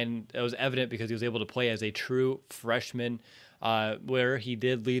 and it was evident because he was able to play as a true freshman, where he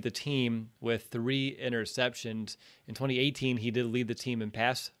did lead the team with 3 interceptions. In 2018, he did lead the team in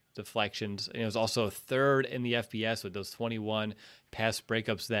pass deflections, and it was also third in the FBS with those 21 pass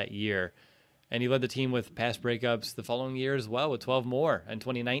breakups that year. And he led the team with pass breakups the following year as well, with 12 more in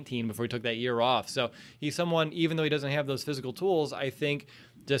 2019 before he took that year off. So he's someone, even though he doesn't have those physical tools, I think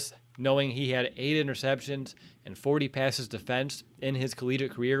just knowing he had 8 interceptions and 40 passes defensed in his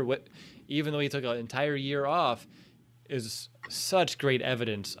collegiate career, even though he took an entire year off, is such great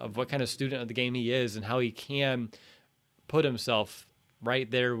evidence of what kind of student of the game he is and how he can put himself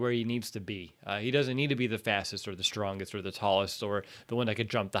right there where he needs to be. He doesn't need to be the fastest or the strongest or the tallest or the one that could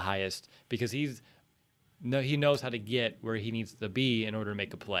jump the highest, because he knows how to get where he needs to be in order to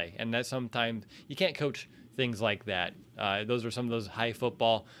make a play. And that sometimes you can't coach things like that. Those are some of those high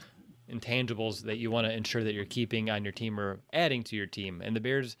football intangibles that you want to ensure that you're keeping on your team or adding to your team. And the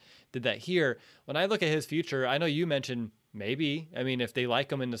Bears did that here. When I look at his future, I know you mentioned maybe. I mean, if they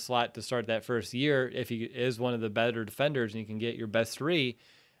like him in the slot to start that first year, if he is one of the better defenders and you can get your best 3,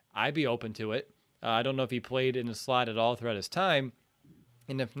 I'd be open to it. I don't know if he played in the slot at all throughout his time.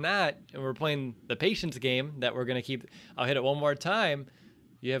 And if not, and we're playing the patience game that we're going to keep, I'll hit it one more time.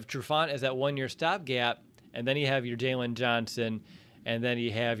 You have Trufant as that 1-year stopgap, and then you have your Jalen Johnson, and then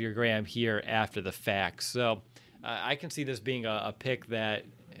you have your Graham here after the fact. So I can see this being a pick that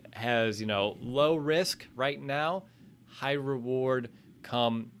has, low risk right now, high reward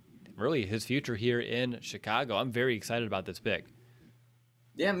come really his future here in Chicago. I'm very excited about this pick.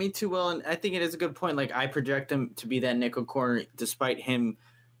 Yeah, me too, Will. And I think it is a good point. Like, I project him to be that nickel corner despite him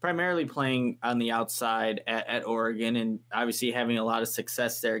primarily playing on the outside at Oregon and obviously having a lot of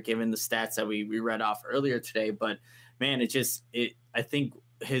success there given the stats that we read off earlier today. But, man, I think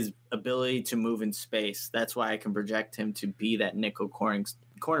his ability to move in space, that's why I can project him to be that nickel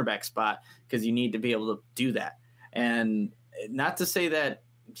cornerback spot, because you need to be able to do that. And not to say that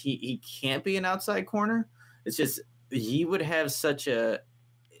he can't be an outside corner. It's just he would have such a,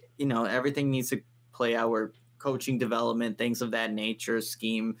 everything needs to play out where coaching development, things of that nature,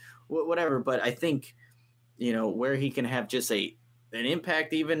 scheme, whatever. But I think, where he can have just an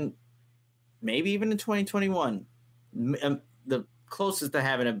impact, maybe even in 2021, the closest to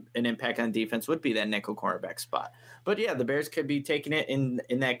having an impact on defense would be that nickel cornerback spot. But yeah, the Bears could be taking it in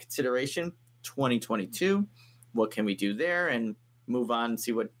that consideration. 2022. What can we do there, and move on and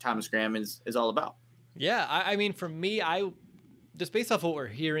see what Thomas Graham is all about. Yeah, I mean, for me, just based off what we're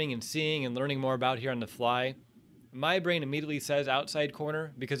hearing and seeing and learning more about here on the fly, my brain immediately says outside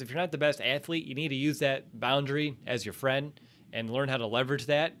corner, because if you're not the best athlete, you need to use that boundary as your friend and learn how to leverage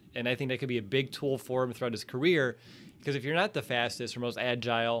that. And I think that could be a big tool for him throughout his career, because if you're not the fastest or most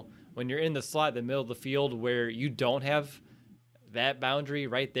agile, when you're in the slot, the middle of the field, where you don't have that boundary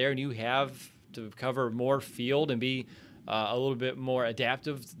right there and you have to cover more field and be a little bit more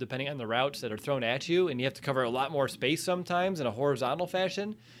adaptive depending on the routes that are thrown at you, and you have to cover a lot more space sometimes in a horizontal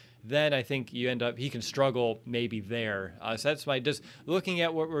fashion, then I think he can struggle maybe there. So that's just looking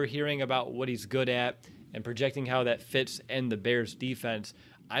at what we're hearing about what he's good at and projecting how that fits in the Bears defense.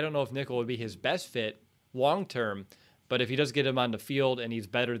 I don't know if nickel would be his best fit long term, but if he does get him on the field and he's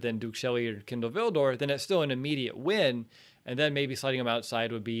better than Duke Shelley or Kendall Vildor, then it's still an immediate win. And then maybe sliding him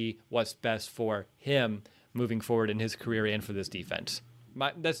outside would be what's best for him moving forward in his career and for this defense.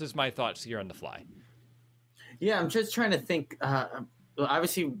 That's just my thoughts here on the fly. Yeah, I'm just trying to think.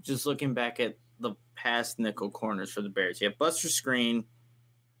 Obviously, just looking back at the past nickel corners for the Bears, you have Buster Screen,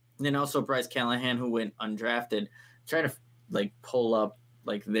 and then also Bryce Callahan, who went undrafted. Trying to pull up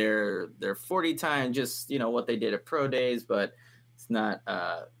their 40 time, just what they did at pro days, but it's not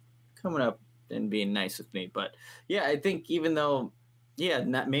coming up and being nice with me. But yeah, I think even though,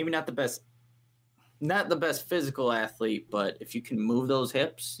 maybe not the best physical athlete, but if you can move those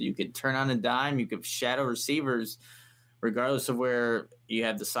hips, you could turn on a dime, you could shadow receivers, regardless of where you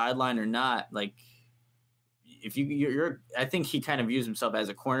have the sideline or not. If I think he kind of views himself as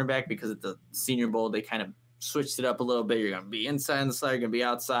a cornerback, because at the Senior Bowl, they kind of switched it up a little bit. You're going to be inside on the slide, you're going to be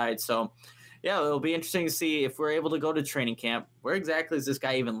outside. So yeah, it'll be interesting to see if we're able to go to training camp. Where exactly is this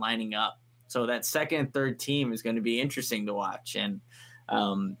guy even lining up? So that second and third team is going to be interesting to watch. And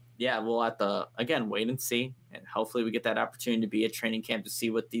we'll have to, again, wait and see. And hopefully we get that opportunity to be at training camp to see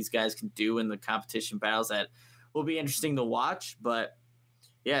what these guys can do in the competition battles. That will be interesting to watch. But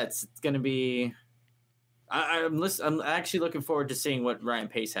yeah, it's going to be I'm actually looking forward to seeing what Ryan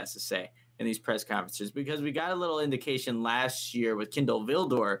Pace has to say in these press conferences, because we got a little indication last year with Kindle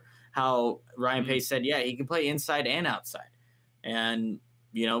Vildor how Ryan Pace said, yeah, he can play inside and outside. And,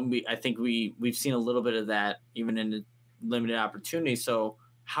 I think we've seen a little bit of that even in the limited opportunity. So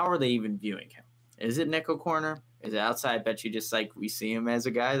how are they even viewing him? Is it nickel corner? Is it outside? I bet you just like we see him as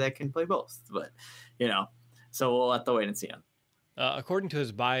a guy that can play both. But, so we'll have to wait and see him. According to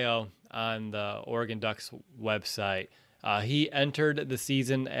his bio on the Oregon Ducks website, he entered the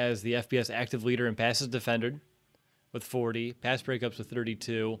season as the FBS active leader in passes defended with 40, pass breakups with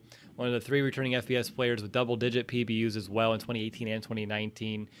 32, one of the 3 returning FBS players with double-digit PBUs as well in 2018 and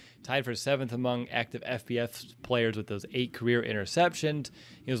 2019, tied for 7th among active FBS players with those 8 career interceptions.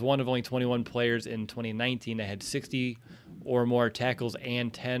 He was one of only 21 players in 2019 that had 60 or more tackles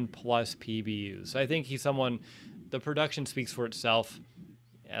and 10-plus PBUs. So I think he's someone, the production speaks for itself,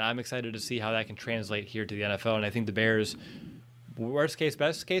 and I'm excited to see how that can translate here to the NFL. And I think the Bears, worst case,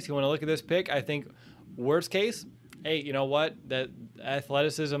 best case, you want to look at this pick, I think worst case, hey, you know what? That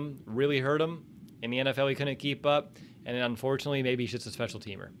athleticism really hurt him. In the NFL, he couldn't keep up. And unfortunately, maybe he's just a special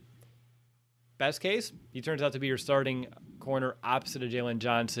teamer. Best case, he turns out to be your starting corner opposite of Jalen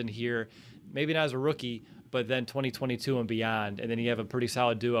Johnson here. Maybe not as a rookie, but then 2022 and beyond. And then you have a pretty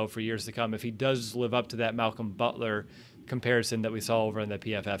solid duo for years to come if he does live up to that Malcolm Butler comparison that we saw over in the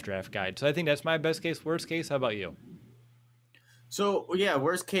PFF draft guide. So I think that's my best case. Worst case, how about you? So, yeah,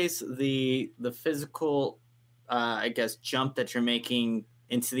 worst case, the physical jump that you're making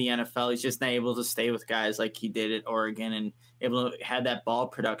into the NFL. He's just not able to stay with guys like he did at Oregon and able to have that ball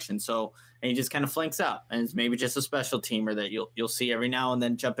production. So, and he just kind of flanks out, and it's maybe just a special teamer that you'll see every now and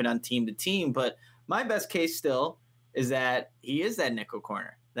then jumping on team to team. But my best case still is that he is that nickel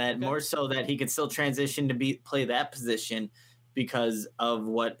corner, that more so that he can still transition to play that position because of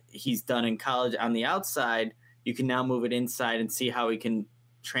what he's done in college on the outside. You can now move it inside and see how he can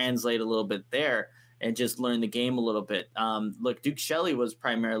translate a little bit there and just learn the game a little bit. Look, Duke Shelley was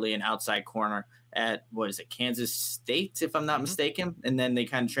primarily an outside corner at, Kansas State, if I'm not mistaken. And then they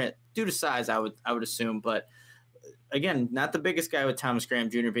kind of, due to size, I would assume. But again, not the biggest guy with Thomas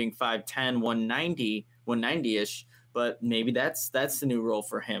Graham Jr. being 5'10", 190-ish. But maybe that's the new role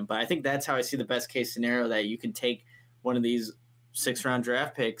for him. But I think that's how I see the best case scenario, that you can take one of these 6th-round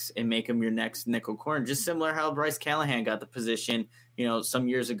draft picks and make him your next nickel corner. Just similar how Bryce Callahan got the position, some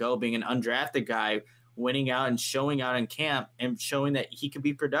years ago, being an undrafted guy, winning out and showing out in camp and showing that he could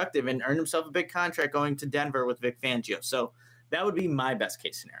be productive and earn himself a big contract going to Denver with Vic Fangio. So that would be my best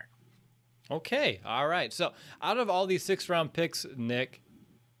case scenario. Okay. All right. So out of all these 6th-round picks, Nick,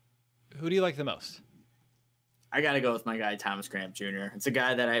 who do you like the most? I got to go with my guy, Thomas Graham Jr. It's a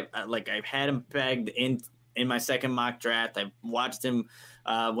guy that I've had him pegged in my second mock draft. I've watched him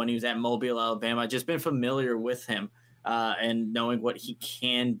when he was at Mobile, Alabama. I've just been familiar with him and knowing what he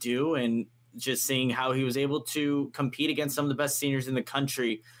can do, and just seeing how he was able to compete against some of the best seniors in the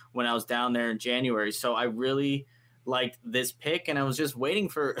country when I was down there in January. So I really liked this pick, and I was just waiting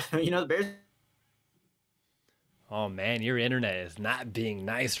for, the Bears. Oh, man, your internet is not being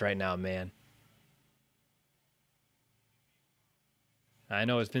nice right now, man. I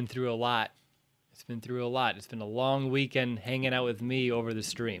know it's been through a lot. It's been a long weekend hanging out with me over the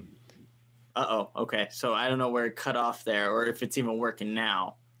stream. Okay. So I don't know where it cut off there or if it's even working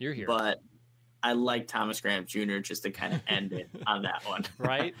now. You're here. But I like Thomas Graham Jr. just to kind of end it on that one.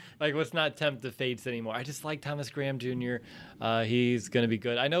 Right? Like, let's not tempt the fates anymore. I just like Thomas Graham Jr. He's going to be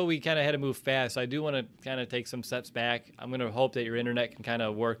good. I know we kind of had to move fast, so I do want to kind of take some steps back. I'm going to hope that your internet can kind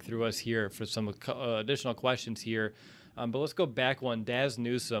of work through us here for some additional questions here. But let's go back one. Dazz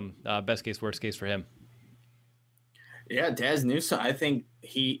Newsome, best case, worst case for him. Yeah, Dazz Newsome, I think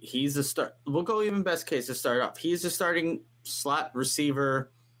he's a start. We'll go even best case to start off. He's a starting slot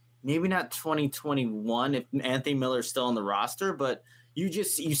receiver, maybe not 2021 if Anthony Miller's still on the roster, but you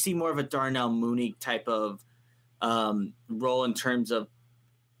see more of a Darnell Mooney type of role in terms of,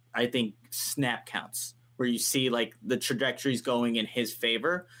 I think, snap counts, where you see like the trajectories going in his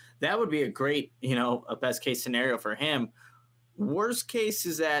favor. That would be a great, a best case scenario for him. Worst case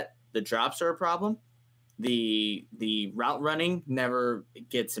is that the drops are a problem. The route running never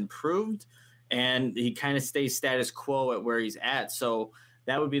gets improved, and he kind of stays status quo at where he's at. So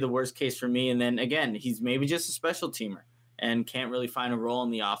that would be the worst case for me. And then again, he's maybe just a special teamer and can't really find a role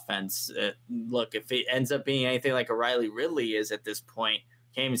in the offense. Look, if it ends up being anything like a Riley Ridley is at this point,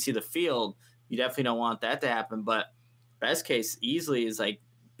 can't even see the field, you definitely don't want that to happen. But best case easily is like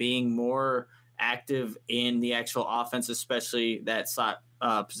being more active in the actual offense, especially that slot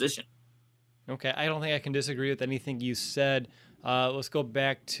position. Okay, I don't think I can disagree with anything you said. Let's go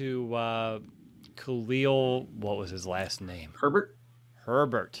back to Khalil, what was his last name? Herbert.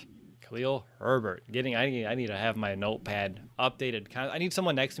 Khalil Herbert. I need to have my notepad updated. I need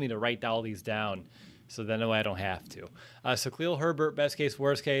someone next to me to write all these down, so then I don't have to. So Khalil Herbert, best case,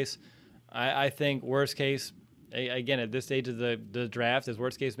 worst case. I think worst case, again, at this stage of the draft, his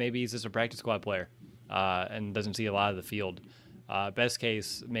worst case, maybe he's just a practice squad player and doesn't see a lot of the field. Best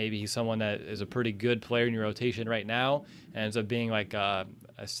case, maybe he's someone that is a pretty good player in your rotation right now and ends up being like a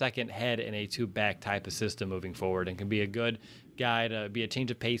second head in a two-back type of system moving forward and can be a good guy to be a change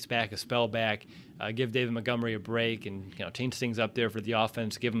of pace back, a spell back, give David Montgomery a break and change things up there for the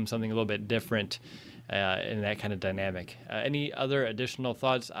offense, give him something a little bit different in that kind of dynamic. Any other additional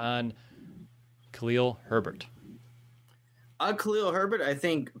thoughts on Khalil Herbert? Khalil Herbert, I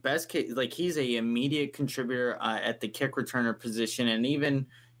think best case, like he's a immediate contributor at the kick returner position, and even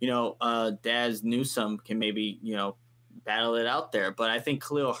Dazz Newsome can maybe battle it out there. But I think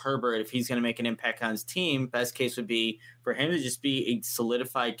Khalil Herbert, if he's going to make an impact on his team, best case would be for him to just be a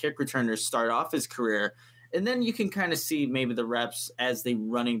solidified kick returner, start off his career, and then you can kind of see maybe the reps as the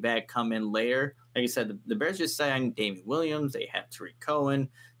running back come in later. Like I said, the Bears just signed Damian Williams. They have Tariq Cohen.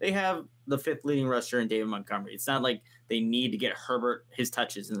 They have the fifth leading rusher in David Montgomery. It's not like they need to get Herbert his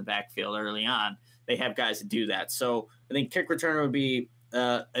touches in the backfield early on. They have guys to do that. So I think kick returner would be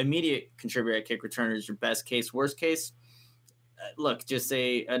immediate contributor at kick returner is your best case. Worst case, look, just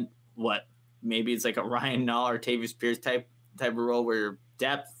say maybe it's like a Ryan Nall or Tavius Pierce type of role where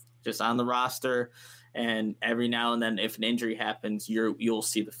depth just on the roster, and every now and then if an injury happens, you'll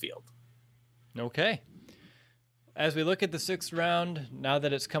see the field. Okay. As we look at the sixth round, now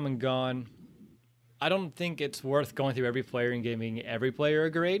that it's come and gone, I don't think it's worth going through every player and giving every player a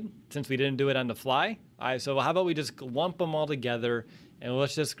grade since we didn't do it on the fly. So how about we just lump them all together and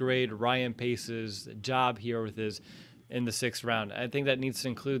let's just grade Ryan Pace's job here in the sixth round. I think that needs to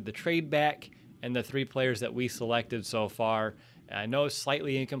include the trade back and the three players that we selected so far. I know it's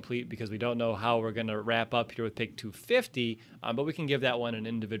slightly incomplete because we don't know how we're going to wrap up here with pick 250, but we can give that one an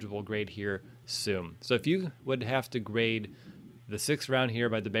individual grade here soon. So if you would have to grade the sixth round here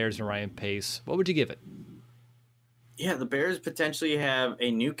by the Bears and Ryan Pace, what would you give it? Yeah, the Bears potentially have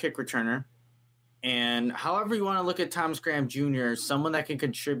a new kick returner, and however you want to look at Thomas Graham Jr., someone that can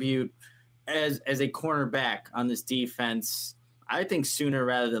contribute as a cornerback on this defense, I think sooner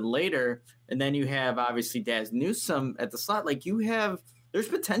rather than later. And then you have obviously Dazz Newsome at the slot. Like there's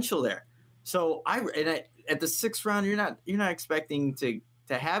potential there. So at the sixth round, you're not expecting to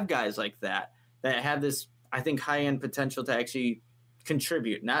have guys like that have this, I think, high end potential to actually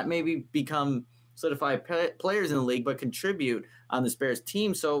contribute, not maybe become solidified players in the league, but contribute on this Bears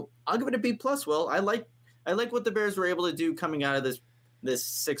team. So I'll give it a B+. Will, I like what the Bears were able to do coming out of this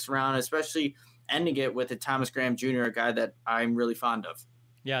sixth round, especially ending it with a Thomas Graham Jr., a guy that I'm really fond of.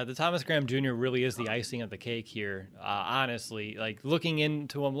 Yeah, the Thomas Graham Jr. really is the icing of the cake here. Honestly, like looking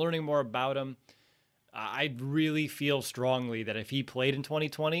into him, learning more about him, I really feel strongly that if he played in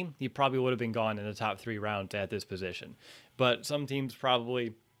 2020, he probably would have been gone in the top 3 rounds at this position. But some teams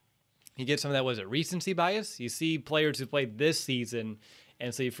probably, you get some of that, was it recency bias? You see players who played this season,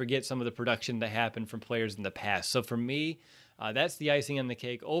 and so you forget some of the production that happened from players in the past. So for me, that's the icing on the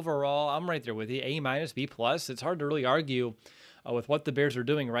cake. Overall, I'm right there with you. A-, B+. It's hard to really argue with what the Bears are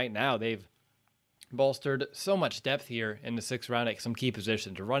doing right now. They've bolstered so much depth here in the sixth round at some key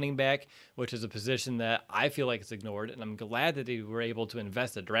positions. Running back, which is a position that I feel like is ignored, and I'm glad that they were able to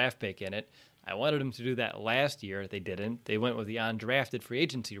invest a draft pick in it. I wanted them to do that last year. They didn't. They went with the undrafted free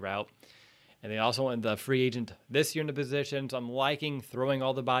agency route, and they also went the free agent this year in the position, so I'm liking throwing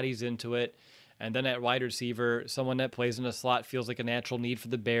all the bodies into it. And then at wide receiver, someone that plays in a slot feels like a natural need for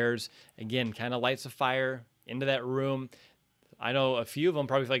the Bears. Again, kind of lights a fire into that room. I know a few of them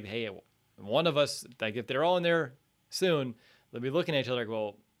probably feel like, hey, one of us, like if they're all in there soon, they'll be looking at each other like,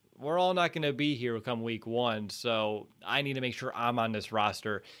 well, we're all not going to be here come week 1, so I need to make sure I'm on this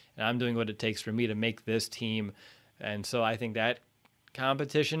roster, and I'm doing what it takes for me to make this team. And so I think that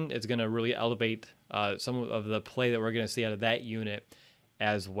competition is going to really elevate some of the play that we're going to see out of that unit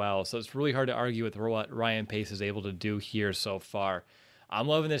as well. So it's really hard to argue with what Ryan Pace is able to do here so far. I'm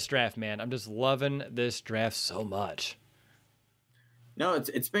loving this draft, man. I'm just loving this draft so much. No,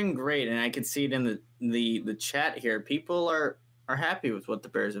 it's been great, and I can see it in the chat here. People are happy with what the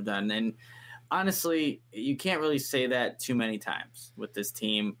Bears have done, and honestly, you can't really say that too many times with this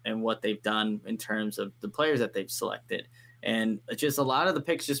team and what they've done in terms of the players that they've selected. And just a lot of the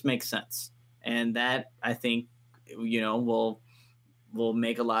picks just make sense, and that I think will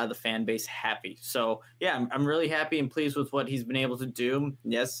make a lot of the fan base happy. So yeah, I'm really happy and pleased with what he's been able to do.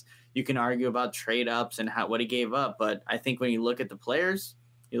 Yes, you can argue about trade ups and what he gave up, but I think when you look at the players,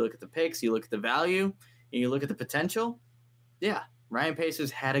 you look at the picks, you look at the value, and you look at the potential. Yeah, Ryan Pace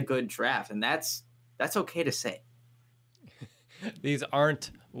has had a good draft, and that's okay to say. These aren't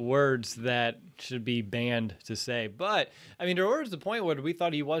words that should be banned to say, but I mean, there was the point where we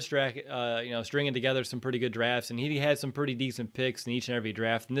thought he was stringing together some pretty good drafts, and he had some pretty decent picks in each and every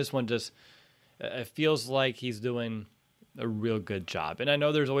draft. And this one just it feels like he's doing a real good job. And I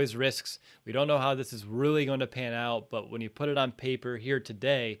know there's always risks. We don't know how this is really going to pan out, but when you put it on paper here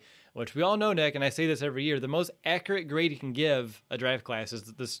today, which we all know, Nick, and I say this every year, the most accurate grade you can give a draft class is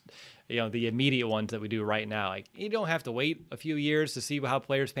this, the immediate ones that we do right now. Like, you don't have to wait a few years to see how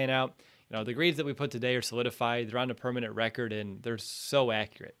players pan out. The grades that we put today are solidified. They're on a permanent record, and they're so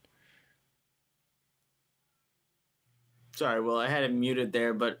accurate. Sorry, well, I had it muted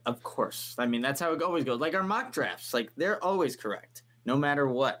there, but of course. I mean, that's how it always goes. Like our mock drafts, like they're always correct, no matter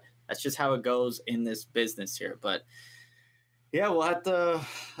what. That's just how it goes in this business here. But yeah, we'll have to,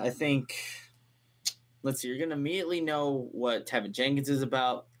 I think, let's see, you're going to immediately know what Tevin Jenkins is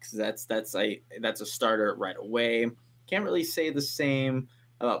about, because that's a starter right away. Can't really say the same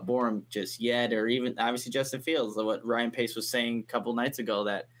about Borum just yet, or even obviously Justin Fields, what Ryan Pace was saying a couple nights ago,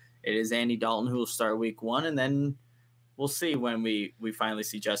 that it is Andy Dalton who will start week 1, and then we'll see when we finally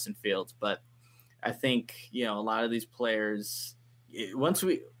see Justin Fields. But I think, a lot of these players, once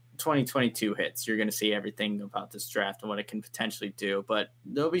 2022 hits, you're going to see everything about this draft and what it can potentially do. But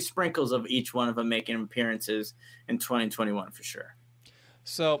there'll be sprinkles of each one of them making appearances in 2021 for sure.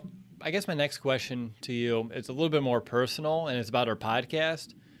 So I guess my next question to you, it's a little bit more personal, and it's about our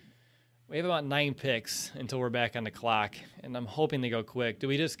podcast. We have about 9 picks until we're back on the clock, and I'm hoping they go quick. Do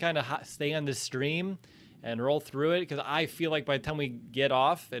we just kind of stay on this stream and roll through it? Because I feel like by the time we get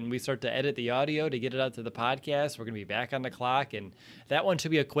off and we start to edit the audio to get it out to the podcast, we're going to be back on the clock. And that one should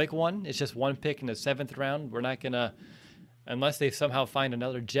be a quick one. It's just one pick in the 7th round. We're not going to, unless they somehow find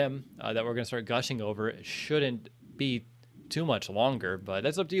another gem that we're going to start gushing over, it shouldn't be too much longer. But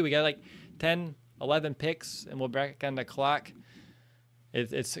that's up to you. We got like 10, 11 picks, and we'll be back on the clock.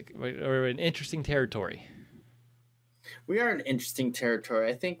 We're in interesting territory. We are in interesting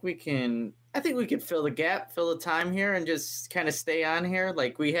territory. I think we could fill the gap, fill the time here, and just kind of stay on here.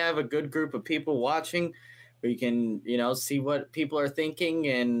 Like, we have a good group of people watching. We can, see what people are thinking,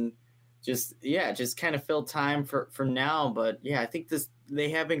 and just kind of fill time for now. But yeah, I think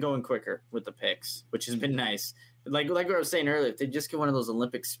they have been going quicker with the picks, which has been nice. Like what I was saying earlier, if they just get one of those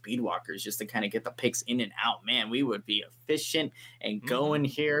Olympic speed walkers just to kind of get the picks in and out, man, we would be efficient and going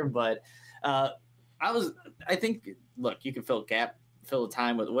here. But I think, look, you can fill the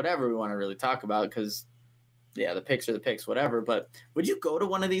time with whatever we want to really talk about, because, yeah, the picks are the picks, whatever. But would you go to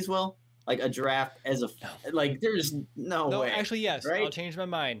one of these, Will? Like a draft there's no way. Actually, yes. Right? I'll change my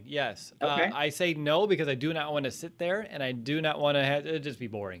mind. Yes. Okay. I say no because I do not want to sit there, and I do not want to have it just be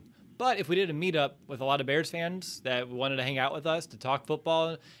boring. But if we did a meetup with a lot of Bears fans that wanted to hang out with us to talk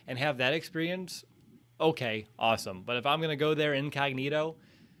football and have that experience, okay, awesome. But if I'm going to go there incognito,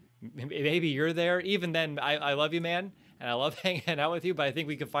 maybe you're there. Even then, I love you, man, and I love hanging out with you, but I think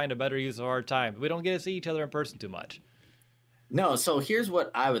we could find a better use of our time. We don't get to see each other in person too much. No, so here's what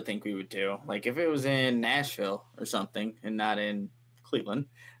I would think we would do. Like, if it was in Nashville or something and not in Cleveland,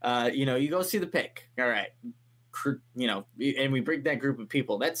 you go see the pick. All right. And we bring that group of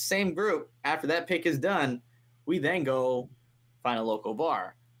people. That same group, after that pick is done, we then go find a local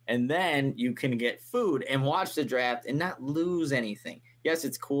bar. And then you can get food and watch the draft and not lose anything. Yes,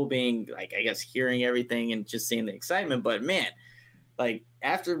 it's cool being, like, I guess, hearing everything and just seeing the excitement. But, man, like,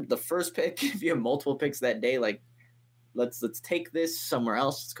 after the first pick, if you have multiple picks that day, like, let's take this somewhere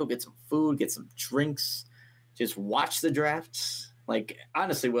else. Let's go get some food, get some drinks, just watch the drafts. Like,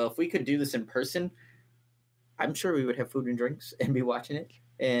 honestly, Will, if we could do this in person, I'm sure we would have food and drinks and be watching it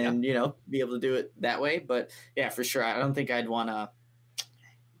and, be able to do it that way. But, yeah, for sure, I don't think I'd want to,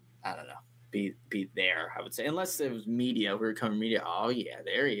 I don't know, be there, I would say. Unless it was media. We were covering media. Oh, yeah,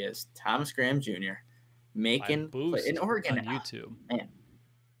 there he is. Thomas Graham Jr. making play in Oregon. On YouTube. Man,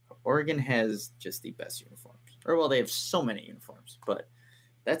 Oregon has just the best uniforms. Or, well, they have so many uniforms. But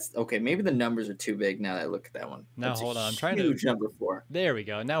that's – okay, maybe the numbers are too big now that I look at that one. Now, that's hold on. I'm trying to – huge number 4. There we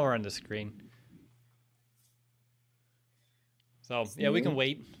go. Now we're on the screen. So, yeah, we can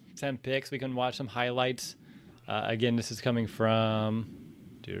wait 10 picks. We can watch some highlights. Again, this is coming from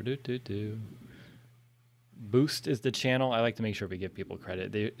Boost is the channel. I like to make sure we give people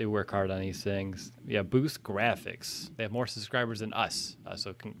credit. They work hard on these things. Yeah, Boost Graphics. They have more subscribers than us.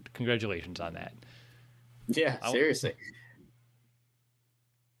 So congratulations on that. Yeah, seriously.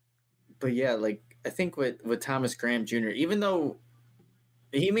 But, yeah, like, I think with Thomas Graham Jr., even though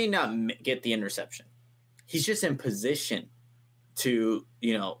he may not get the interception, he's just in position to,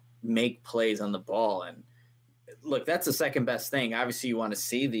 make plays on the ball. And look, that's the second best thing. Obviously, you want to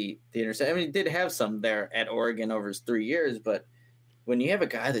see the interception. I mean, he did have some there at Oregon over his 3 years, but when you have a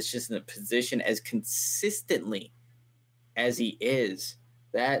guy that's just in a position as consistently as he is,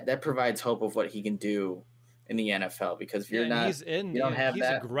 that provides hope of what he can do in the NFL. Because if you're not, he's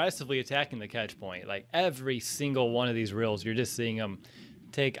aggressively attacking the catch point. Like every single one of these reels, you're just seeing him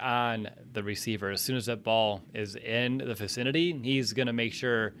take on the receiver. As soon as that ball is in the vicinity, he's going to make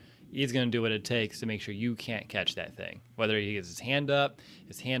sure he's going to do what it takes to make sure you can't catch that thing. Whether he gets his hand up,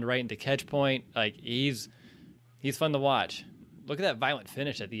 his hand right into catch point, like he's fun to watch. Look at that violent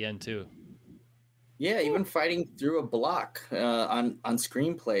finish at the end too. Yeah, even fighting through a block on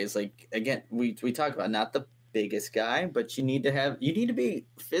screenplays. Like again, we talk about not the biggest guy, but you need to be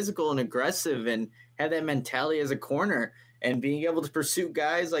physical and aggressive and have that mentality as a corner, and being able to pursue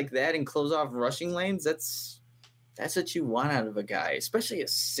guys like that and close off rushing lanes. That's what you want out of a guy, especially a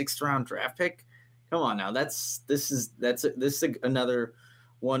 6th round draft pick. Come on now, this is another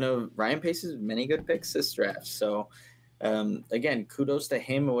one of Ryan Pace's many good picks this draft. So again, kudos to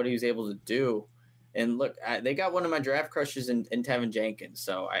him and what he was able to do. And look, they got one of my draft crushes in Tevin Jenkins.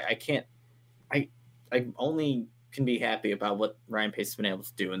 So I only can be happy about what Ryan Pace has been able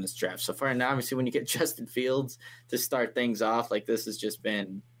to do in this draft so far. And obviously, when you get Justin Fields to start things off, like this has just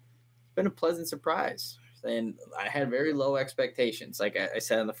been a pleasant surprise. And I had very low expectations. Like I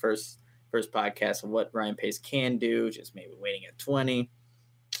said in the first podcast of what Ryan Pace can do, just maybe waiting at 20.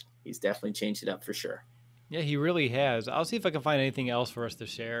 He's definitely changed it up for sure. Yeah, he really has. I'll see if I can find anything else for us to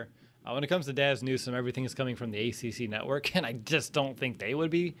share. When it comes to Dazz Newsome, everything is coming from the ACC network, and I just don't think they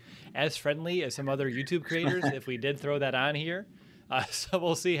would be as friendly as some other YouTube creators if we did throw that on here. So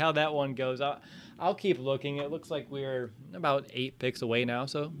we'll see how that one goes. I'll keep looking. It looks like we're about 8 picks away now,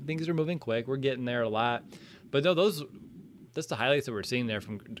 so things are moving quick. We're getting there a lot. But no, that's the highlights that we're seeing there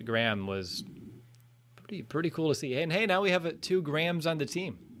from Graham was pretty cool to see. And hey, now we have 2 Grahams on the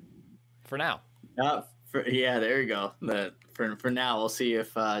team for now. Yeah, there you go. For now, we'll see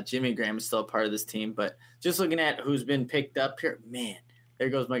if Jimmy Graham is still a part of this team. But just looking at who's been picked up here, man, there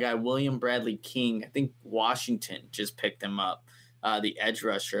goes my guy, William Bradley King. I think Washington just picked him up, the edge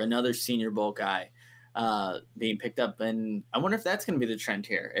rusher, another Senior Bowl guy being picked up. And I wonder if that's going to be the trend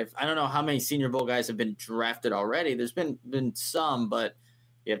here. I don't know how many Senior Bowl guys have been drafted already. There's been some, but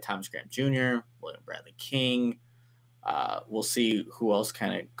you have Thomas Graham Jr., William Bradley King. We'll see who else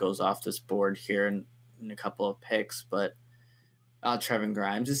kind of goes off this board here in a couple of picks, but Trevin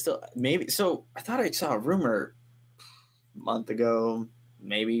Grimes is still maybe. So I thought I saw a rumor a month ago,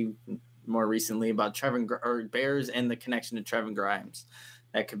 maybe more recently, about Bears and the connection to Trevin Grimes.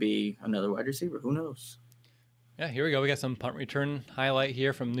 That could be another wide receiver. Who knows? Yeah, here we go. We got some punt return highlight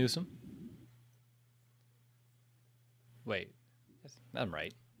here from Newsome. Wait, I'm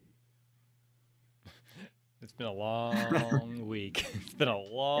right. It's been a long week. It's been a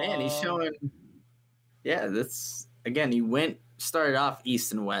long. Man, he's showing. Yeah, that's again. He started off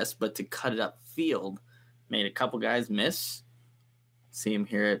east and west, but to cut it up field, made a couple guys miss. See him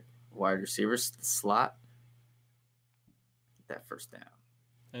here at wide receiver slot. Get that first down.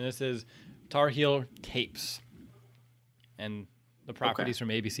 And this is Tar Heel Tapes, and the properties from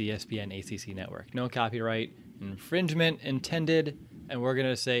ABC, ESPN, ACC Network. No copyright infringement intended, and we're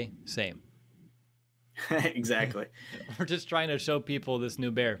gonna say same. Exactly. We're just trying to show people this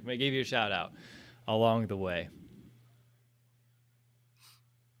new bear. I gave you a shout out along the way.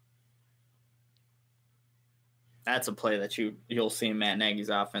 That's a play that you'll see in Matt Nagy's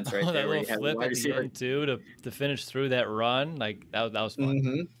offense right there. That little flip at the end too to finish through that run, like that was fun.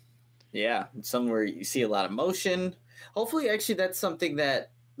 Mm-hmm. Yeah, somewhere you see a lot of motion. Hopefully, actually, that's something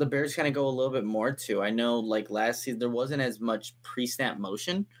that the Bears kind of go a little bit more to. I know, like last season, there wasn't as much pre-snap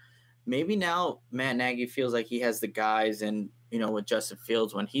motion. Maybe now Matt Nagy feels like he has the guys, and with Justin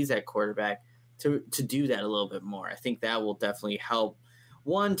Fields when he's at quarterback to do that a little bit more. I think that will definitely help.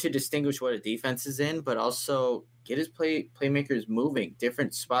 One, to distinguish what a defense is in, but also get his playmakers moving,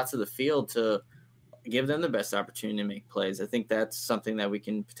 different spots of the field to give them the best opportunity to make plays. I think that's something that we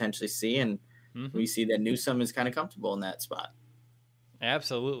can potentially see, and we see that Newsome is kind of comfortable in that spot.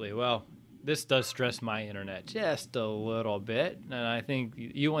 Absolutely. Well, this does stress my internet just a little bit, and I think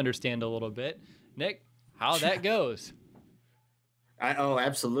you understand a little bit. Nick, how that goes?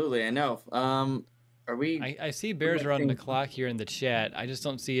 Absolutely. I know. Are we? I see Bears are on the clock here in the chat. I just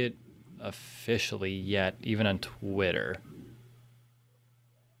don't see it officially yet, even on Twitter.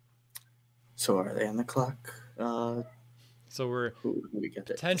 So are they on the clock? So we're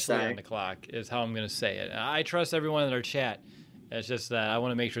potentially on the clock is how I'm going to say it. I trust everyone in our chat. It's just that I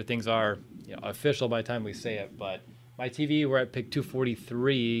want to make sure things are official by the time we say it. But My TV, we're at pick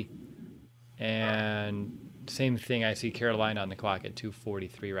 243, and same thing. I see Carolina on the clock at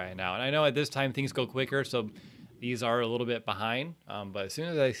 243 right now. And I know at this time things go quicker, so these are a little bit behind. But as soon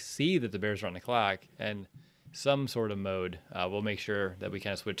as I see that the Bears are on the clock and some sort of mode, we'll make sure that we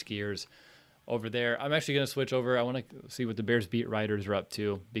kind of switch gears over there. I'm actually going to switch over. I want to see what the Bears beat writers are up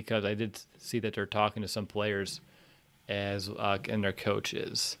to, because I did see that they're talking to some players as and their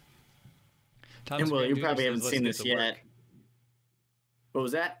coaches. And well, you probably haven't seen this yet. What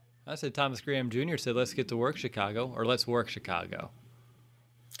was that? I said Thomas Graham Jr. said, "Let's get to work, Chicago," or "Let's work, Chicago."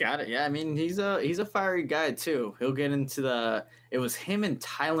 Got it. Yeah, I mean, he's a fiery guy too. He'll get into the. It was him and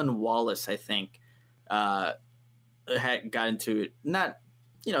Tylan Wallace, I think, got into it. Not,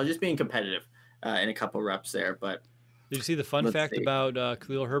 just being competitive in a couple reps there. But did you see the fun fact about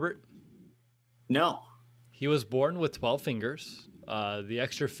Khalil Herbert? No. He was born with 12 fingers. The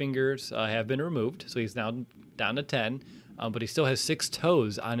extra fingers have been removed, so he's now down to 10. But he still has 6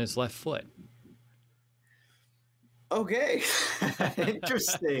 toes on his left foot. Okay.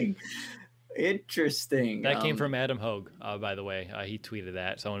 Interesting. That came from Adam Hogue, by the way. He tweeted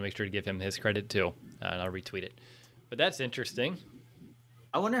that, so I want to make sure to give him his credit too, and I'll retweet it. But that's interesting.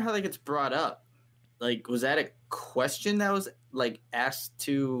 I wonder how that gets brought up. Like, was that a question that was asked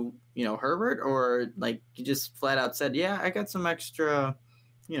to Herbert, or you just flat out said, "Yeah, I got some extra,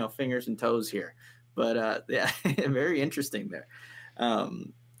 fingers and toes here." But yeah, very interesting there.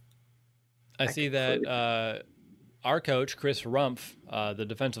 I see that our coach, Chris Rumpf, the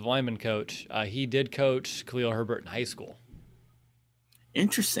defensive lineman coach, he did coach Khalil Herbert in high school.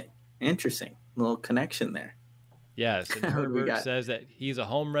 Interesting. Little connection there. Yes, and Herbert says that he's a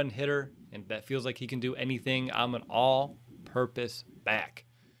home run hitter and that feels like he can do anything. I'm an all-purpose back.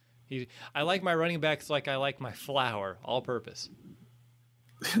 I like my running backs like I like my flour, all-purpose.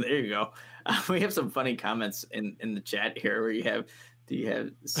 There you go. We have some funny comments in the chat here where do you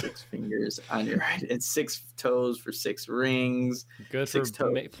have 6 fingers on your right? It's 6 toes for 6 rings. Good for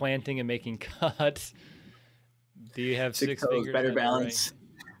planting and making cuts. Do you have 6 toes, fingers? Better balance.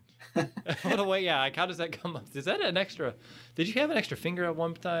 What a way, yeah. How does that come up? Is that an extra? Did you have an extra finger at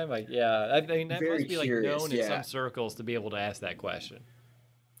one time? Yeah. I mean, that Very must be curious, known in some circles to be able to ask that question.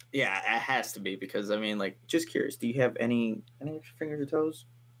 Yeah, it has to be, because I mean, just curious. Do you have any extra fingers or toes?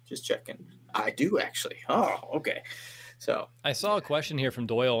 Just checking. I do, actually. Oh, okay. So I saw a question here from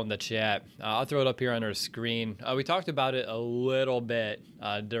Doyle in the chat. I'll throw it up here on our screen. We talked about it a little bit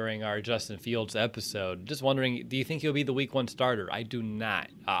during our Justin Fields episode. Just wondering, do you think he'll be the week 1 starter? I do not.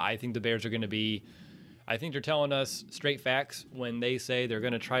 I think the Bears are going to be. I think they're telling us straight facts when they say they're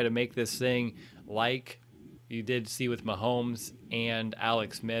going to try to make this thing like you did see with Mahomes and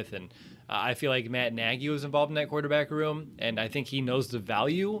Alex Smith. And I feel like Matt Nagy was involved in that quarterback room, and I think he knows the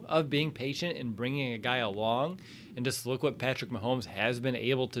value of being patient and bringing a guy along. And just look what Patrick Mahomes has been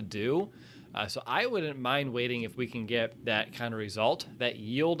able to do. So I wouldn't mind waiting if we can get that kind of result, that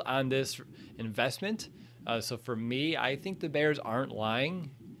yield on this investment. So for me, I think the Bears aren't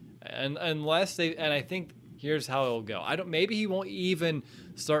lying, and unless they. And I think here's how it'll go. Maybe he won't even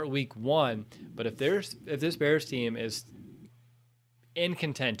start week 1, but if this Bears team is in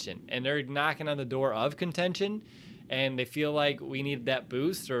contention and they're knocking on the door of contention, and they feel like we need that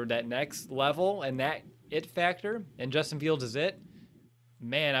boost or that next level and that it factor, and Justin Fields is it,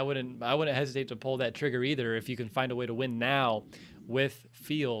 man, I wouldn't hesitate to pull that trigger either if you can find a way to win now with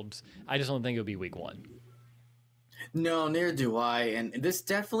Fields. I just don't think it'll be week 1. No, neither do I. And this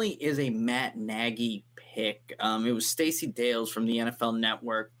definitely is a Matt Nagy pick. It was Stacey Dales from the NFL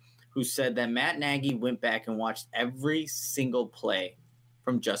Network who said that Matt Nagy went back and watched every single play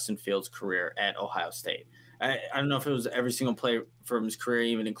from Justin Fields' career at Ohio State. I don't know if it was every single play from his career,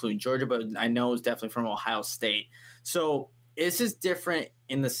 even including Georgia, but I know it was definitely from Ohio State. So this is different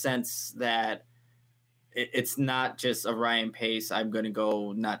in the sense that it's not just a Ryan Pace, I'm going to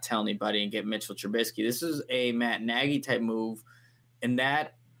go not tell anybody and get Mitchell Trubisky. This is a Matt Nagy type move, and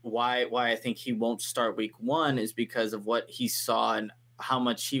that why I think he won't start week 1 is because of what he saw and how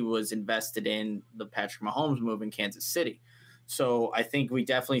much he was invested in the Patrick Mahomes move in Kansas City. So I think we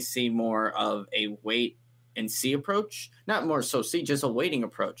definitely see more of a wait and see approach, not more so see, just a waiting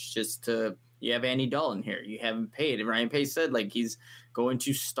approach. Just to, you have Andy Dalton here, you haven't paid, and Ryan Pace said he's going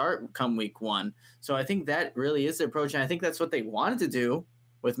to start come week 1. So I think that really is the approach, and I think that's what they wanted to do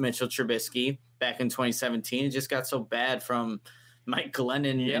with Mitchell Trubisky back in 2017. It just got so bad from Mike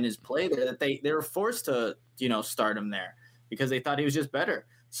Glennon and his play there that they were forced to start him there because they thought he was just better.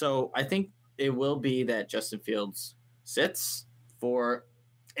 So I think it will be that Justin Fields sits for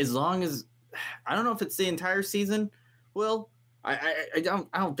as long as, I don't know if it's the entire season, Will. I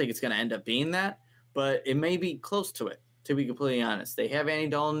don't think it's going to end up being that, but it may be close to it, to be completely honest. They have Andy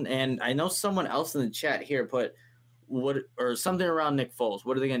Dalton, and I know someone else in the chat here put something around Nick Foles.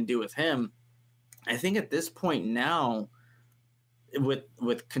 What are they going to do with him? I think at this point now, with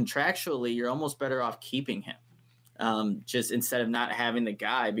contractually, you're almost better off keeping him, just instead of not having the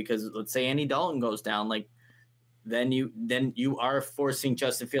guy. Because let's say Andy Dalton goes down, like then you are forcing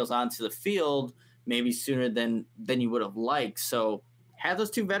Justin Fields onto the field maybe sooner than you would have liked. So have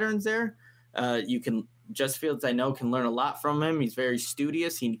those two veterans there. Justin Fields, I know, can learn a lot from him. He's very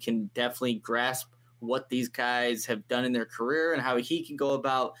studious. He can definitely grasp what these guys have done in their career and how he can go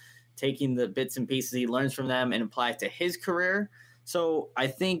about taking the bits and pieces he learns from them and apply it to his career. So I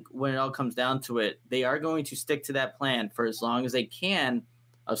think when it all comes down to it, they are going to stick to that plan for as long as they can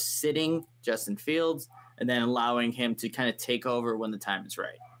of sitting Justin Fields and then allowing him to kind of take over when the time is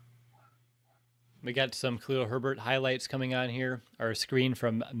right. We got some Khalil Herbert highlights coming on here. Our screen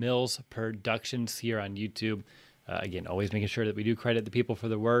from Mills Productions here on YouTube. Again, always making sure that we do credit the people for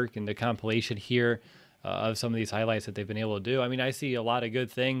the work and the compilation here of some of these highlights that they've been able to do. I mean, I see a lot of good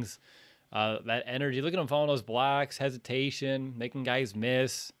things. That energy, look at them following those blocks, hesitation, making guys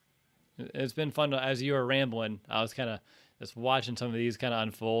miss. It's been fun as you were rambling. I was kind of just watching some of these kind of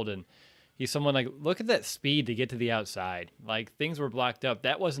unfold, and he's someone like, look at that speed to get to the outside. Like, things were blocked up.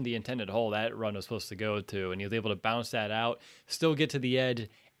 That wasn't the intended hole that run was supposed to go to, and he was able to bounce that out, still get to the edge,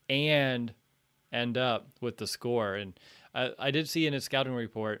 and end up with the score. And I did see in his scouting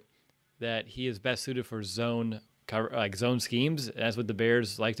report that he is best suited for zone schemes. That's what the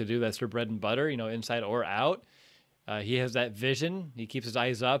Bears like to do. That's their bread and butter, inside or out. He has that vision. He keeps his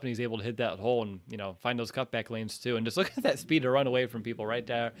eyes up, and he's able to hit that hole and, find those cutback lanes too. And just look at that speed to run away from people right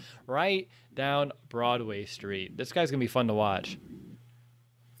down Broadway Street. This guy's going to be fun to watch.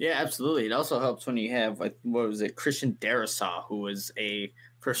 Yeah, absolutely. It also helps when you have, Christian Darrisaw, who was a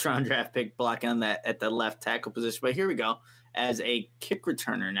first-round draft pick blocking at the left tackle position. But here we go. As a kick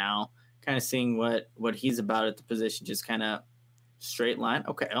returner now, kind of seeing what he's about at the position, just kind of straight line.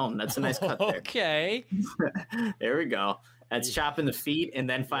 Okay. Oh, that's a nice cut there. Okay. There we go. That's chopping the feet and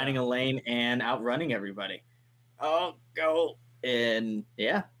then finding a lane and outrunning everybody. Oh, go. And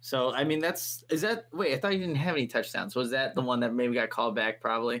yeah. So, I mean, wait, I thought you didn't have any touchdowns. Was that the one that maybe got called back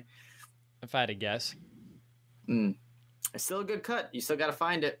probably? If I had to guess. It's still a good cut. You still got to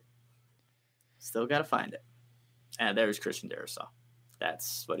find it. And there's Christian Darrisaw.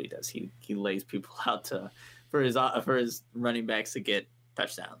 That's what he does. He lays people out for his running backs to get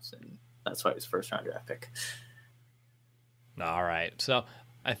touchdowns, and that's why he's first round draft pick. All right, so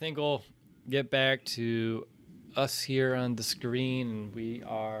I think we'll get back to us here on the screen, and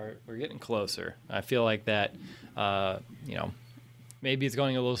we're getting closer. I feel like that, maybe it's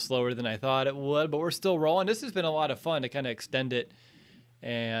going a little slower than I thought it would, but we're still rolling. This has been a lot of fun to kind of extend it,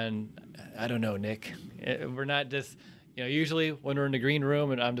 and I don't know, Nick, we're not just. Usually when we're in the green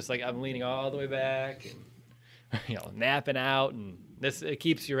room and I'm just like, I'm leaning all the way back and, napping out, and it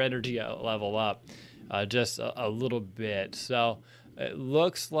keeps your energy level up just a little bit. So it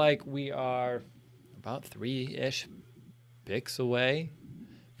looks like we are about 3-ish picks away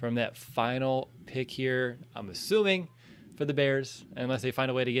from that final pick here. I'm assuming for the Bears, unless they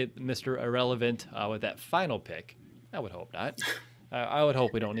find a way to get Mr. Irrelevant with that final pick. I would hope not. I would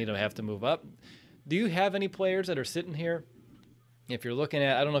hope we don't need to have to move up. Do you have any players that are sitting here? If you're looking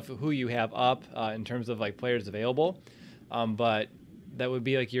at, I don't know who you have up in terms of like players available, but that would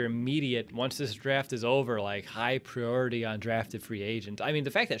be like your immediate, once this draft is over, like high priority on drafted free agents. I mean,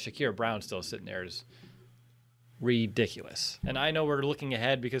 the fact that Shakir Brown's still sitting there is ridiculous. And I know we're looking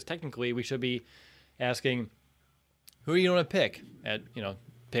ahead because technically we should be asking, who are you going to pick at,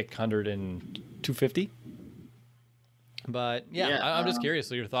 pick 100 and 250? But I'm just curious.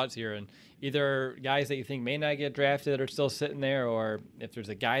 So your thoughts here, and either guys that you think may not get drafted that are still sitting there, or if there's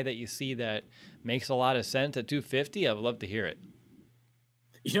a guy that you see that makes a lot of sense at 250, I would love to hear it.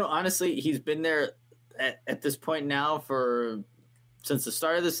 Honestly, he's been there at this point now since the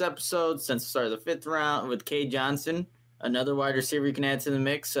start of this episode, since the start of the 5th round with K. Johnson, another wide receiver you can add to the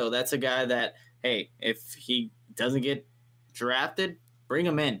mix. So that's a guy that, hey, if he doesn't get drafted, bring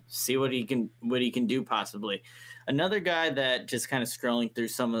him in, see what he can do possibly. Another guy that, just kind of scrolling through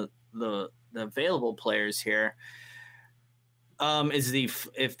some of the available players here, is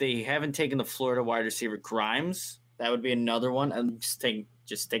if they haven't taken the Florida wide receiver Grimes, that would be another one. I'm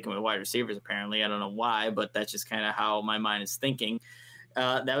just sticking with wide receivers apparently. I don't know why, but that's just kind of how my mind is thinking.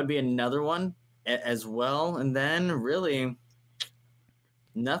 That would be another one as well. And then really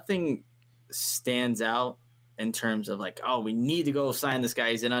nothing stands out in terms of like, oh, we need to go sign this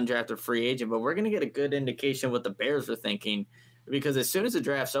guy. He's an undrafted free agent, but we're going to get a good indication what the Bears are thinking, because as soon as the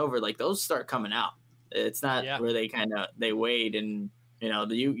draft's over, like those start coming out. It's not where they wait, and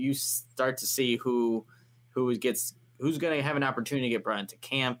you start to see who's going to have an opportunity to get brought into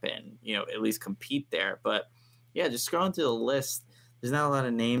camp and at least compete there. But yeah, just scrolling through the list, there's not a lot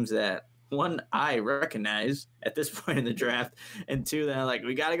of names that, one, I recognize at this point in the draft, and two, that I'm like,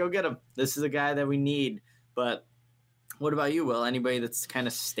 we got to go get him. This is a guy that we need. But what about you, Will? Anybody that's kind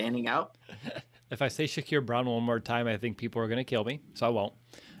of standing out? If I say Shakir Brown one more time, I think people are going to kill me, so I won't.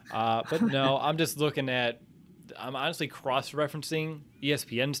 But no, I'm just looking at – I'm honestly cross-referencing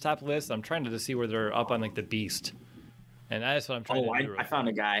ESPN's top list. I'm trying to see where they're up on, like, the Beast. And that's what I'm trying to do. I found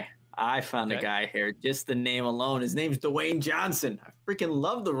a guy. A guy here. Just the name alone. His name's Dwayne Johnson. I freaking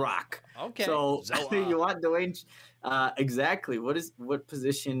love The Rock. Okay. So you want Dwayne? Exactly. What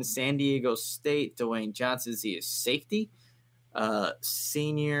position? San Diego State. Dwayne Johnson. Is he a safety?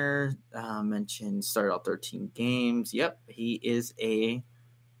 Senior. Mentioned started all 13 games. Yep, he is a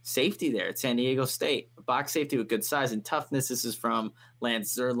safety there at San Diego State. A box safety with good size and toughness. This is from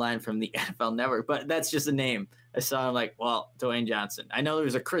Lance Zierlein from the NFL Network, but that's just a name. I saw him like, well, Dwayne Johnson. I know there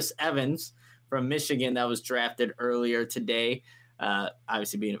was a Chris Evans from Michigan that was drafted earlier today.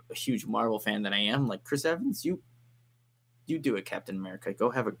 Obviously, being a huge Marvel fan that I am, like, Chris Evans, you do it, Captain America. Go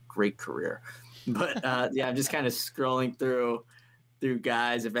have a great career. But yeah, I'm just kind of scrolling through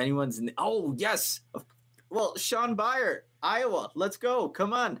guys. If anyone's yes, well, Sean Byer, Iowa. Let's go.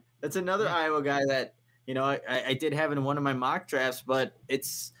 Come on, that's another Iowa guy that I did have in one of my mock drafts, but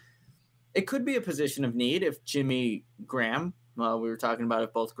it could be a position of need if Jimmy Graham. We were talking about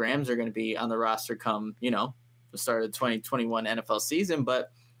if both Grahams are going to be on the roster come the start of the 2021 NFL season,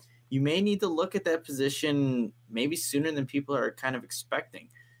 but you may need to look at that position maybe sooner than people are kind of expecting.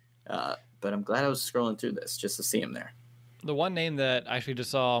 But I'm glad I was scrolling through this just to see him there. The one name that I actually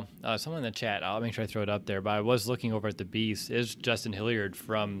just saw someone in the chat, I'll make sure I throw it up there, but I was looking over at the Beast, is Justin Hilliard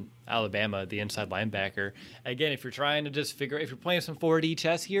from Alabama, the inside linebacker. Again, if you're trying to just if you're playing some 4D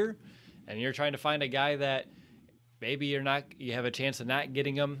chess here and you're trying to find a guy that maybe you have a chance of not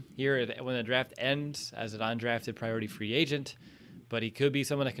getting him here when the draft ends as an undrafted priority free agent, but he could be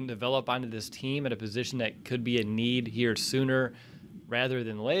someone that can develop onto this team at a position that could be a need here sooner rather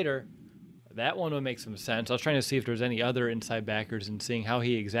than later. That one would make some sense. I was trying to see if there's any other inside backers and seeing how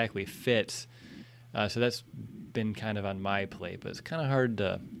he exactly fits. So that's been kind of on my plate, but it's kind of hard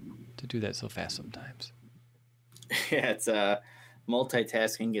to do that so fast sometimes. Yeah, it's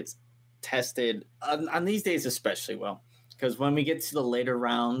multitasking gets tested on these days especially well, because when we get to the later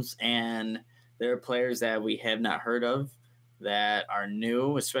rounds and there are players that we have not heard of that are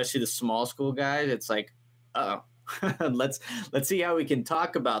new, especially the small school guys, it's like, let's see how we can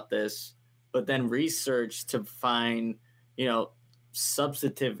talk about this, but then research to find,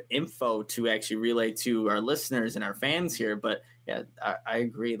 substantive info to actually relay to our listeners and our fans here. But yeah, I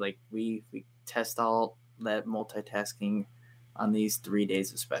agree. Like we test all that multitasking on these 3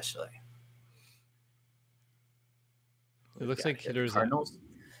 days, especially. It looks like there's Cardinals.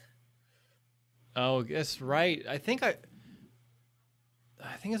 Oh, that's right. I think it's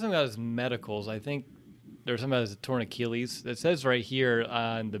something about his medicals. I think there's something about his torn Achilles. It says right here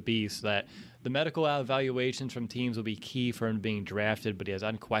on the Beast that the medical evaluations from teams will be key for him being drafted, but he has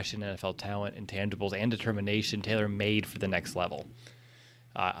unquestioned NFL talent, intangibles, and determination tailor-made for the next level.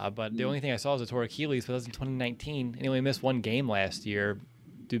 But the only thing I saw was a torn Achilles, but that was in 2019, and he only missed one game last year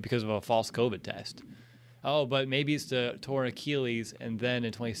because of a false COVID test. Oh, but maybe it's the torn Achilles, and then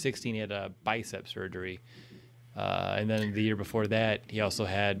in 2016 he had a bicep surgery. And then the year before that, he also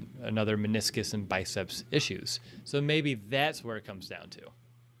had another meniscus and biceps issues. So maybe that's where it comes down to.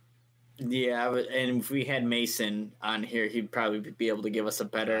 Yeah, and if we had Mason on here, he'd probably be able to give us a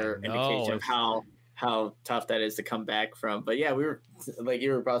better indication of how tough that is to come back from. But yeah, we were like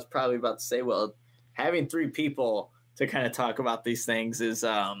you were probably about to say, well, having three people to kind of talk about these things is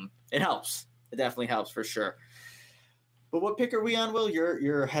it helps. It definitely helps for sure. But what pick are we on, Will?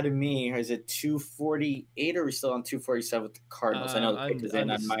 You're ahead of me. Is it 248 or are we still on 247 with the Cardinals? I know the pick is in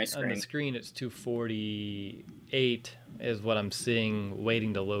on my screen. On the screen, it's 248 is what I'm seeing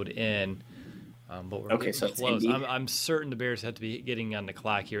waiting to load in. But we're okay, so close. I'm certain the Bears have to be getting on the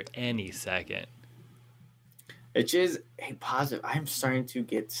clock here any second. It is a positive. I'm starting to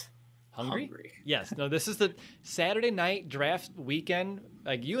get hungry. Yes. No, this is the Saturday night draft weekend.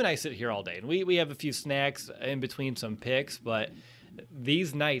 Like you and I sit here all day, and we have a few snacks in between some picks, but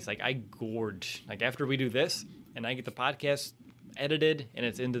these nights, like I gorge. Like after we do this, and I get the podcast edited, and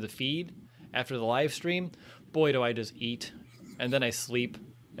it's into the feed after the live stream, boy, do I just eat, and then I sleep,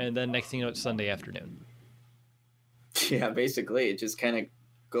 and then next thing you know, it's Sunday afternoon. Yeah, basically, it just kind of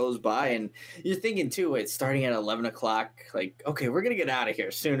goes by, and you're thinking too, it's starting at 11 o'clock. Like, okay, we're gonna get out of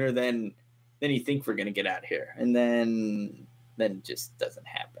here sooner than then you think we're going to get out of here. And then it just doesn't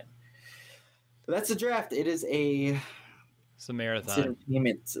happen. So that's the draft. It's a marathon. It's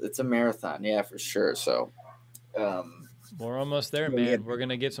entertainment. It's a marathon. Yeah, for sure. So, we're almost there, man. We're going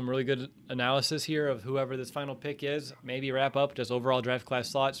to get some really good analysis here of whoever this final pick is. Maybe wrap up just overall draft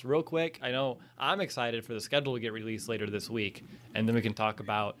class thoughts real quick. I know I'm excited for the schedule to get released later this week. And then we can talk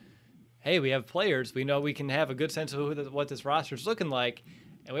about, hey, we have players. We know we can have a good sense of what this roster is looking like.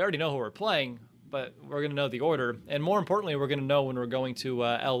 And we already know who we're playing, but we're going to know the order. And more importantly, we're going to know when we're going to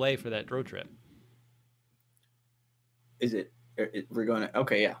L.A. for that road trip. We're going to –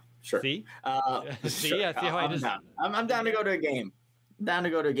 okay, yeah. Sure. See? See? Sure. Yeah, see how I'm down. I'm down to go to a game.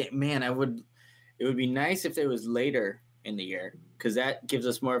 Man, it would be nice if it was later in the year because that gives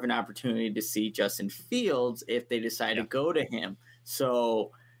us more of an opportunity to see Justin Fields if they decide to go to him. So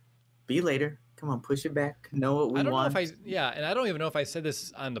be later. Come on, push it back. Know what we want. And I don't even know if I said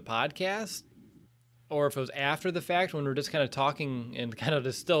this on the podcast or if it was after the fact when we're just kind of talking and kind of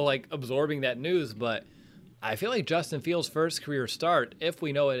just still like absorbing that news, but I feel like Justin Fields' first career start, if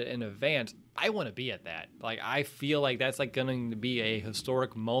we know it in advance, I want to be at that. Like, I feel like that's like going to be a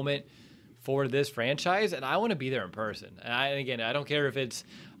historic moment for this franchise, and I want to be there in person. And I don't care if it's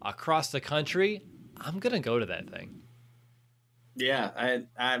across the country. I'm going to go to that thing. Yeah,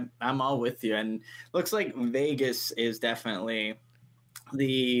 I'm all with you. And looks like Vegas is definitely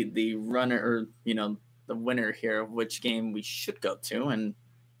the runner or, the winner here of which game we should go to. And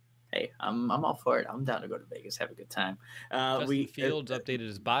hey, I'm all for it. I'm down to go to Vegas, have a good time. Justin Fields updated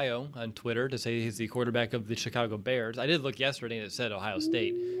his bio on Twitter to say he's the quarterback of the Chicago Bears. I did look yesterday and it said Ohio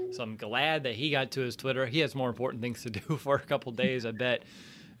State, so I'm glad that he got to his Twitter. He has more important things to do for a couple days, I bet,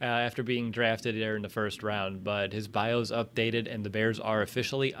 after being drafted there in the first round. But his bio's updated, and the Bears are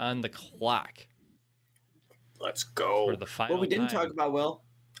officially on the clock. Let's go. For the final what we didn't time. talk about, Will,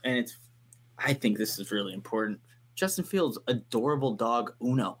 and I think this is really important. Justin Fields' adorable dog,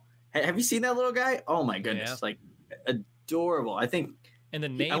 Uno. Have you seen that little guy? Oh my goodness, like adorable. I think. And the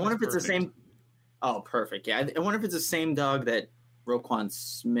name. I wonder if it's perfect. the same. Oh, perfect. Yeah, I wonder if it's the same dog that Roquan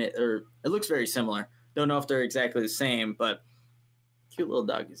Smith, or it looks very similar. Don't know if they're exactly the same, but cute little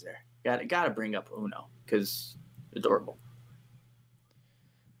doggies there. Got to bring up Uno because adorable.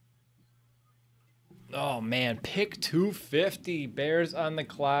 Oh man, pick 250. Bears on the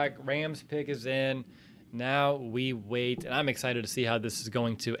clock. Rams pick is in. Now we wait, and I'm excited to see how this is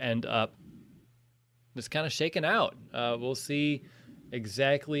going to end up. Just kind of shaking out. We'll see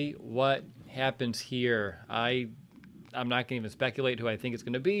exactly what happens here. I'm not going to even speculate who I think it's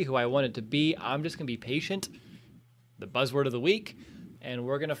going to be, who I want it to be. I'm just going to be patient. The buzzword of the week, and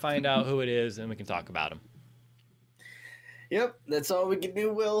we're going to find out who it is, and we can talk about him. Yep, that's all we can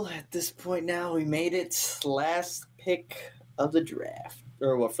do, Will. At this point now, we made it. Last pick of the draft.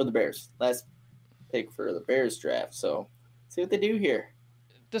 Or, for the Bears. Last pick for the Bears draft. So, see what they do here.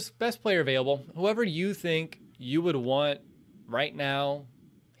 Just best player available. Whoever you think you would want right now,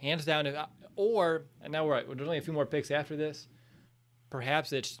 hands down. And now there's only a few more picks after this.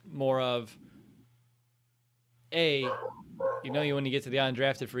 Perhaps it's more of, you when you get to the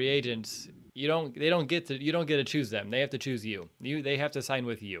undrafted free agents, you don't get to choose them. They have to choose you. They have to sign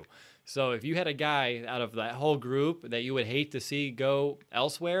with you. So if you had a guy out of that whole group that you would hate to see go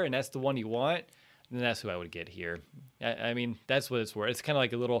elsewhere, and that's the one you want, then that's who I would get here. I mean, that's what it's worth. It's kind of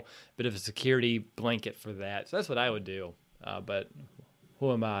like a little bit of a security blanket for that. So that's what I would do. But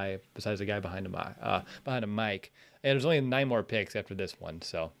who am I besides the guy behind a mic? And there's only 9 more picks after this one,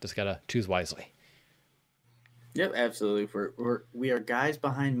 so just gotta choose wisely. Yep, absolutely. We are guys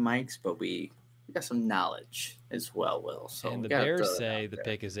behind mics, but we got some knowledge as well, Will. So and the Bears say the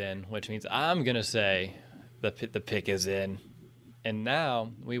pick is in, which means I'm gonna say the pick is in. And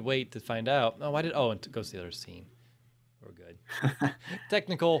now we wait to find out. And it goes to the other scene. We're good.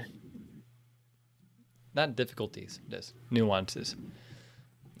 Technical, not difficulties, just nuances.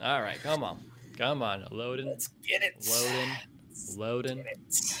 All right, come on. Loading. Let's get it. Loading. Get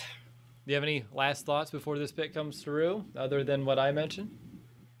it. Do you have any last thoughts before this pick comes through, other than what I mentioned?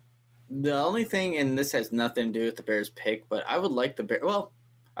 The only thing, and this has nothing to do with the Bears pick, but I would like the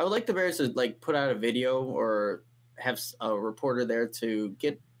Bears to put out a video or have a reporter there to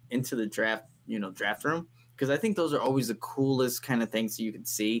get into the draft room, because I think those are always the coolest kind of things that you can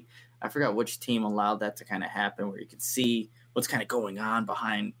see. I forgot which team allowed that to kind of happen, where you could see what's kind of going on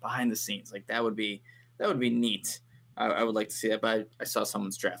behind the scenes. Like that would be neat. I would like to see that, but I saw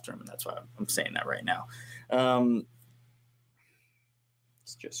someone's draft room, and that's why I'm saying that right now.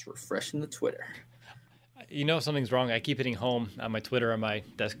 It's just refreshing the Twitter. Something's wrong. I keep hitting home on my Twitter on my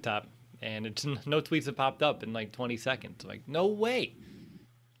desktop, and it's no tweets have popped up in like 20 seconds. Like, no way.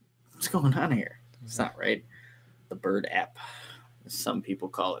 What's going on here? It's not right. The Bird app, as some people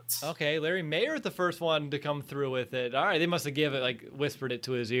call it. Okay, Larry Mayer is the first one to come through with it. All right, they must have whispered it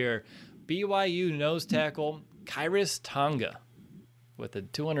to his ear. BYU nose tackle Khyiris Tonga with the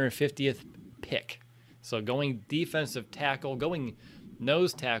 250th pick. So going defensive tackle, going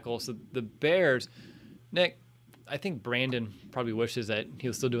nose tackle. So the Bears, Nick, I think Brandon probably wishes that he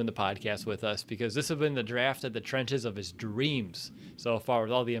was still doing the podcast with us, because this has been the draft at the trenches of his dreams so far,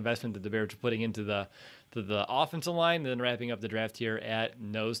 with all the investment that the Bears are putting into the offensive line, and then wrapping up the draft here at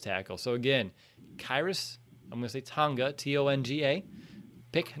nose tackle. So again, Khyiris, I'm going to say Tonga, Tonga,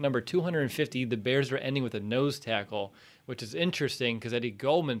 pick number 250. The Bears are ending with a nose tackle, which is interesting because Eddie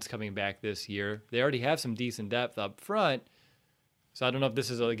Goldman's coming back this year. They already have some decent depth up front. So I don't know if this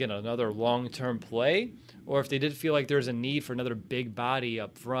is, again, another long-term play, or if they did feel like there's a need for another big body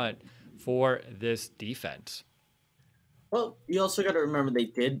up front for this defense. Well, you also got to remember they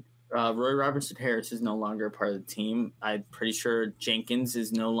did. Roy Robertson-Harris is no longer a part of the team. I'm pretty sure Jenkins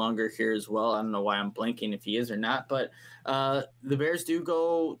is no longer here as well. I don't know why I'm blanking if he is or not. But the Bears do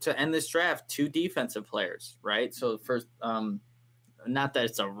go to end this draft 2 defensive players, right? So first, not that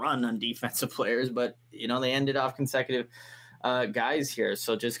it's a run on defensive players, but, they ended off consecutive guys here.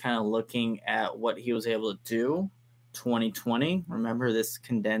 So just kind of looking at what he was able to do 2020. Remember this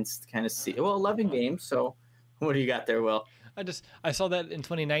condensed kind of 11 games. So what do you got there, Will? I saw that in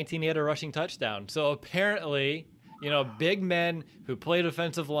 2019 he had a rushing touchdown. So apparently, big men who play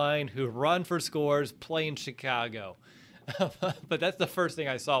defensive line, who run for scores, play in Chicago. But that's the first thing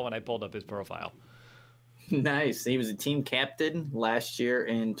I saw when I pulled up his profile. Nice. He was a team captain last year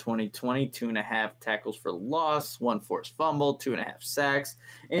in 2020, 2.5 tackles for loss, 1 forced fumble, 2.5 sacks.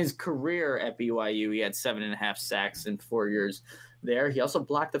 In his career at BYU, he had 7.5 sacks in 4 years there. He also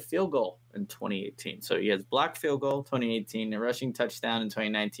blocked a field goal in 2018. So he has blocked field goal 2018, a rushing touchdown in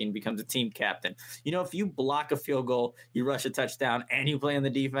 2019, becomes a team captain. If you block a field goal, you rush a touchdown, and you play on the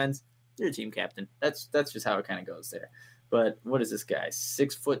defense, you're a team captain. That's just how it kind of goes there. But what is this guy?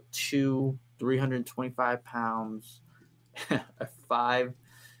 6'2", 325 pounds,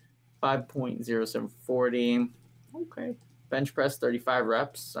 5.0740. Okay. Bench press 35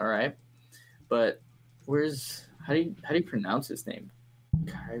 reps. All right. But how do you pronounce his name?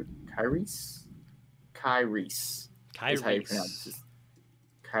 Khyiris? Khyiris. Is how you pronounce this.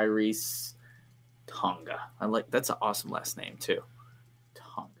 Khyiris Tonga. That's an awesome last name too.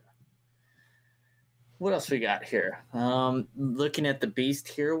 Tonga. What else we got here? Looking at the beast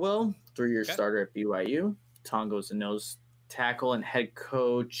here, Will. 3-year starter at BYU. Tonga's a nose tackle and head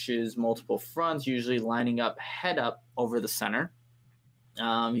coaches multiple fronts, usually lining up head up over the center.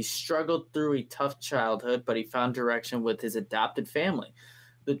 He struggled through a tough childhood, but he found direction with his adopted family,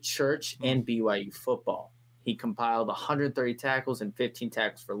 the church, and BYU football. He compiled 130 tackles and 15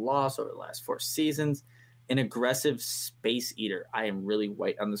 tackles for loss over the last 4 seasons. An aggressive space eater. I am really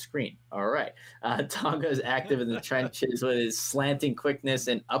white on the screen. All right. Tonga is active in the trenches with his slanting quickness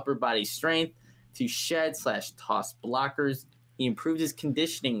and upper body strength to shed/toss blockers. He improved his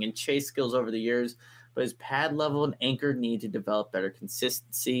conditioning and chase skills over the years, but his pad level and anchor need to develop better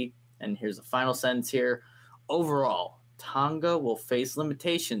consistency. And here's the final sentence here. Overall, Tonga will face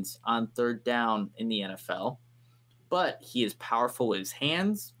limitations on 3rd down in the NFL, but he is powerful with his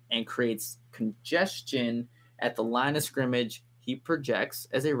hands and creates congestion at the line of scrimmage. He projects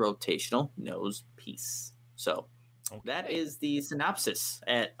as a rotational nose piece. So that is the synopsis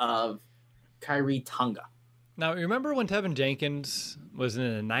of Khyiris Tonga. Now, remember when Tevin Jenkins was in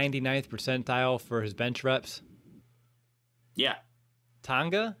the 99th percentile for his bench reps? Yeah.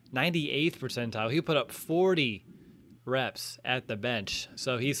 Tonga, 98th percentile. He put up 40 reps at the bench.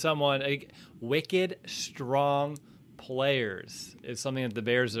 So he's someone, wicked, strong players is something that the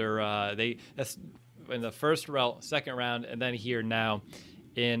Bears are that's in the first round, second round, and then here now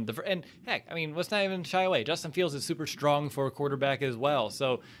in the and heck, let's not even shy away. Justin Fields is super strong for a quarterback as well.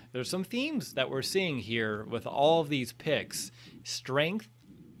 So there's some themes that we're seeing here with all of these picks: strength,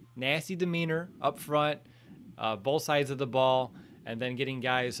 nasty demeanor up front, both sides of the ball, and then getting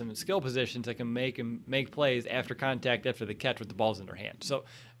guys in skill positions that can make plays after contact, after the catch with the balls in their hand. So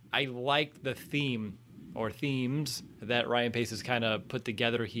I like the theme or themes that Ryan Pace has kind of put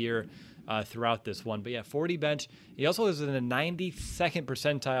together here throughout this one. But yeah, 40 bench. He also is in the 92nd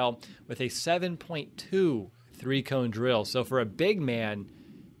percentile with a 7.2 3-cone drill. So for a big man,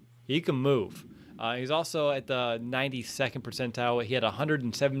 he can move. He's also at the 92nd percentile. He had a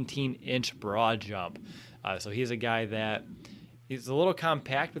 117-inch broad jump. So he's a guy that he's a little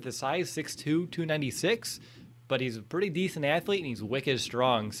compact with his size, 6'2", 296, but he's a pretty decent athlete and he's wicked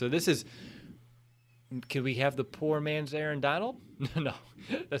strong. So this is Could we have the poor man's Aaron Donald? No,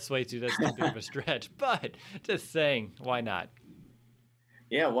 that's too big of a stretch. But just saying, why not?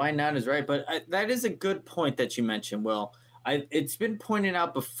 Yeah, why not is right. But that is a good point that you mentioned, Will. It's been pointed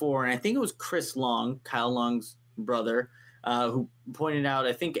out before, and I think it was Chris Long, Kyle Long's brother, who pointed out,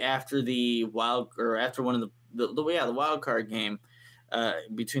 I think after one of the wild card game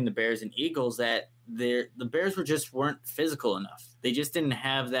between the Bears and Eagles, that the Bears weren't physical enough. They just didn't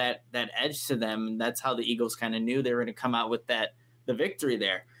have that edge to them, and that's how the Eagles kind of knew they were going to come out with the victory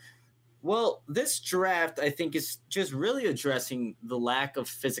there. Well, this draft, I think, is just really addressing the lack of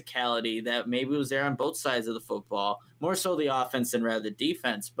physicality that maybe was there on both sides of the football, more so the offense than rather the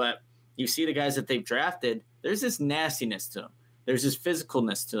defense. But you see the guys that they've drafted, there's this nastiness to them. There's this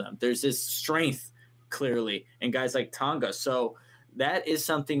physicalness to them. There's this strength, clearly, in guys like Tonga. So that is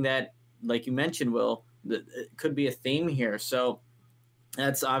something that, like you mentioned, Will, that could be a theme here. So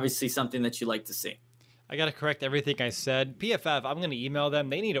that's obviously something that you like to see. I got to correct everything I said. PFF, I'm going to email them.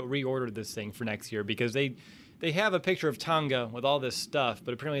 They need to reorder this thing for next year because they have a picture of Tonga with all this stuff,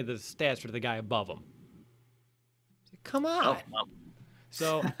 but apparently the stats are the guy above him. Come on. Oh, well.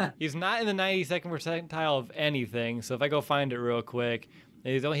 So he's not in the 92nd percentile of anything. So if I go find it real quick,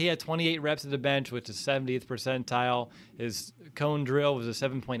 he had 28 reps at the bench, which is 70th percentile. His cone drill was a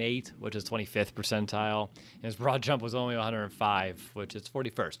 7.8, which is 25th percentile. And his broad jump was only 105, which is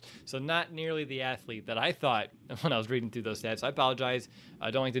 41st. So not nearly the athlete that I thought when I was reading through those stats. I apologize.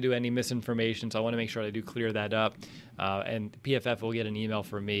 I don't like to do any misinformation, so I want to make sure I do clear that up. And PFF will get an email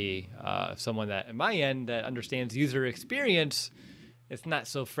from me, someone that, at my end, that understands user experience. It's not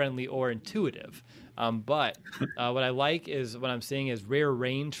so friendly or intuitive. But what I like is what I'm seeing is rare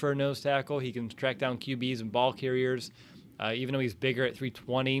range for a nose tackle. He can track down QBs and ball carriers. Even though he's bigger at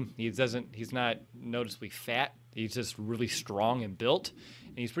 320, he's not noticeably fat. He's just really strong and built.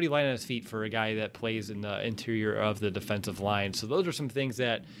 And he's pretty light on his feet for a guy that plays in the interior of the defensive line. So those are some things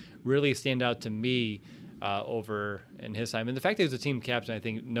that really stand out to me over in his time. And the fact that he's a team captain, I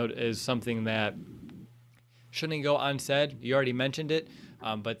think, is something that shouldn't go unsaid. You already mentioned it.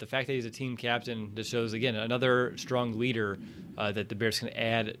 But the fact that he's a team captain just shows, again, another strong leader that the Bears can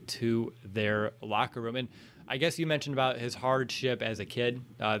add to their locker room. And I guess you mentioned about his hardship as a kid.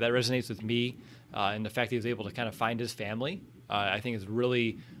 That resonates with me. And the fact that he was able to kind of find his family, I think is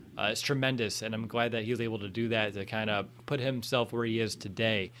really it's tremendous. And I'm glad that he was able to do that to kind of put himself where he is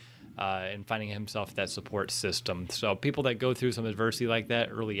today and finding himself that support system. So people that go through some adversity like that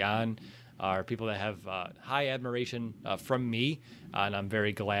early on are people that have high admiration from me, and I'm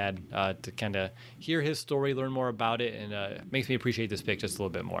very glad to kind of hear his story, learn more about it, and it makes me appreciate this pick just a little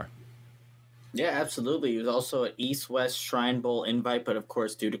bit more. Yeah, absolutely. He was also an East-West Shrine Bowl invite, but of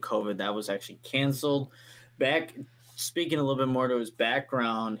course, due to COVID, that was actually canceled. Speaking a little bit more to his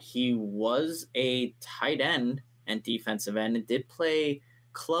background, he was a tight end and defensive end and did play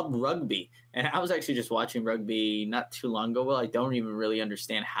club rugby. And I was actually just watching rugby not too long ago. Well, I don't even really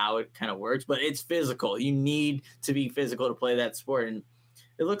understand how it kind of works, but it's physical. You need to be physical to play that sport. And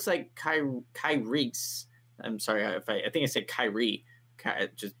it looks like Khyiris, I'm sorry if I think I said Kyrie, I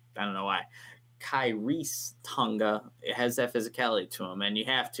don't know why. Khyiris Tonga has that physicality to him, and you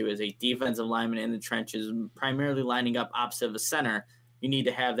have to, as a defensive lineman in the trenches, primarily lining up opposite of a center. You need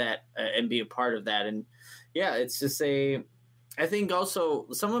to have that and be a part of that. And yeah, it's just I think also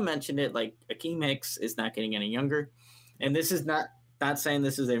someone mentioned it, like Akeem Hicks is not getting any younger. And this is not saying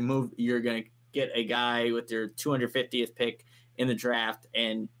this is a move. You're going to get a guy with your 250th pick in the draft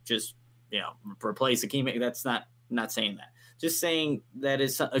and just, replace Akeem Hicks. That's not saying that. Just saying that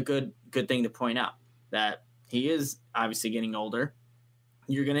is a good thing to point out, that he is obviously getting older.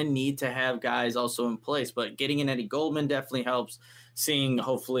 You're going to need to have guys also in place, but getting in Eddie Goldman definitely helps. Seeing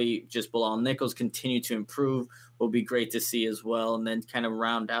hopefully just Bilal Nichols continue to improve will be great to see as well. And then kind of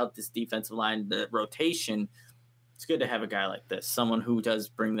round out this defensive line, the rotation. It's good to have a guy like this, someone who does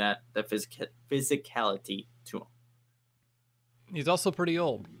bring that physicality to him. He's also pretty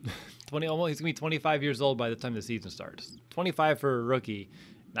old. He's going to be 25 years old by the time the season starts. 25 for a rookie.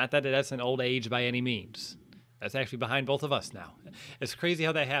 Not that that's an old age by any means. That's actually behind both of us now. It's crazy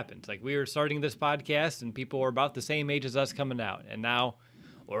how that happens. Like, we were starting this podcast and people were about the same age as us coming out. And now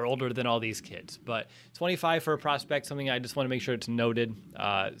we're older than all these kids. But 25 for a prospect, something I just want to make sure it's noted.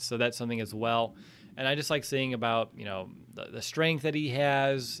 So that's something as well. And I just like seeing about, the strength that he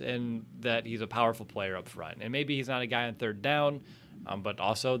has and that he's a powerful player up front. And maybe he's not a guy on third down, but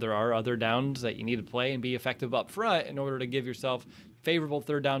also there are other downs that you need to play and be effective up front in order to give yourself favorable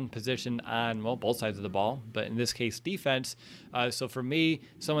third down position on, well, both sides of the ball, but in this case, defense. So for me,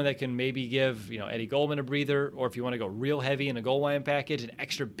 someone that can maybe give, Eddie Goldman a breather, or if you want to go real heavy in a goal line package, an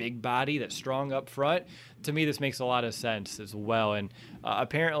extra big body that's strong up front, to me, this makes a lot of sense as well. And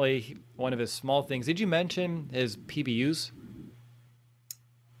apparently, one of his small things, did you mention his PBUs?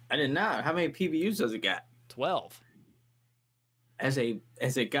 I did not. How many PBUs does it got? 12. As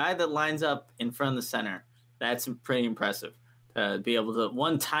a guy that lines up in front of the center, that's pretty impressive. Be able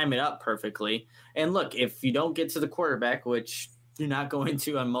to, time it up perfectly. And look, if you don't get to the quarterback, which you're not going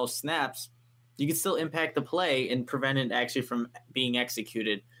to on most snaps, you can still impact the play and prevent it actually from being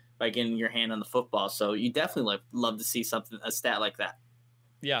executed by getting your hand on the football. So you definitely love to see a stat like that.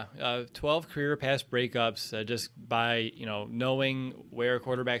 Yeah, 12 career pass breakups just by, knowing where a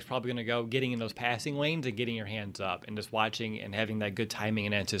quarterback's probably going to go, getting in those passing lanes and getting your hands up and just watching and having that good timing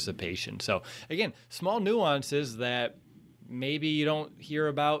and anticipation. So, again, small nuances that maybe you don't hear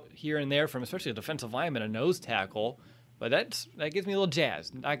about here and there from especially a defensive lineman, a nose tackle, but that gives me a little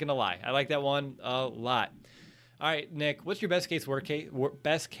jazz, not going to lie. I like that one a lot. All right, Nick, what's your best case,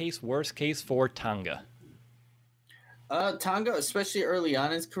 worst case for Tonga? Tonga, especially early on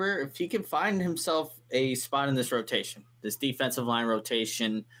in his career, if he can find himself a spot in this rotation, this defensive line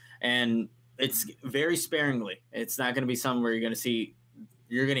rotation, and it's very sparingly. It's not going to be something where you're going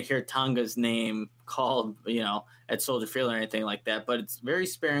to hear Tonga's name called, at Soldier Field or anything like that. But it's very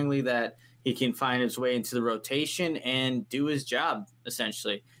sparingly that he can find his way into the rotation and do his job,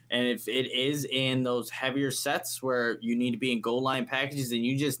 essentially. And if it is in those heavier sets where you need to be in goal line packages and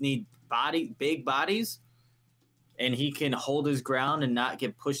you just need big bodies, and he can hold his ground and not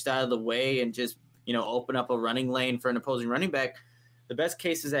get pushed out of the way and just, open up a running lane for an opposing running back, the best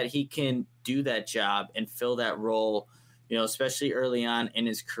case is that he can do that job and fill that role, especially early on in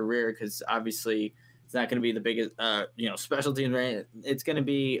his career, because obviously it's not going to be the biggest, special teams. Right? It's going to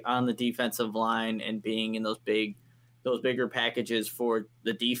be on the defensive line and being in those bigger packages for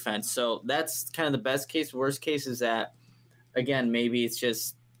the defense. So that's kind of the best case. Worst case is that, again, maybe it's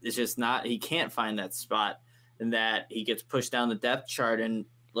just not, he can't find that spot, and that he gets pushed down the depth chart. And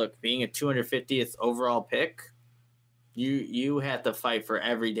look, being a 250th overall pick, you have to fight for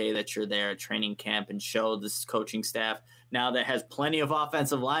every day that you're there at training camp and show this coaching staff now that has plenty of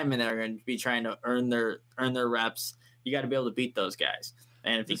offensive linemen that are going to be trying to earn their reps. You got to be able to beat those guys.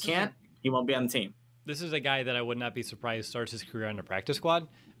 And if he can't, he won't be on the team. This is a guy that I would not be surprised starts his career on the practice squad,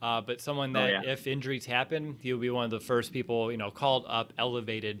 but someone that if injuries happen, he'll be one of the first people, called up,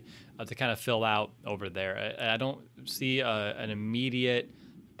 elevated to kind of fill out over there. I don't see an immediate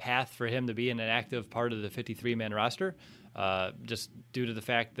path for him to be an active part of the 53-man roster, just due to the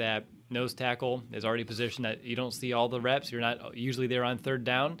fact that nose tackle is already positioned that you don't see all the reps. You're not usually there on third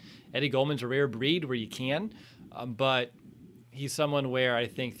down. Eddie Goldman's a rare breed where you can, but he's someone where I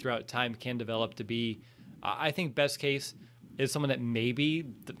think throughout time can develop to be, I think best case is someone that maybe,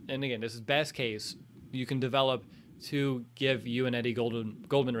 and again, this is best case, you can develop to give you an Eddie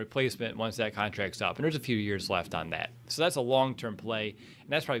Goldman replacement once that contract's up. And there's a few years left on that. So that's a long-term play, and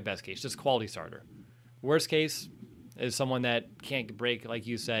that's probably best case, just quality starter. Worst case is someone that can't break, like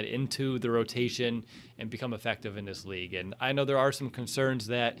you said, into the rotation and become effective in this league. And I know there are some concerns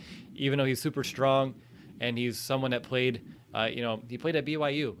that even though he's super strong and he's someone that played he played at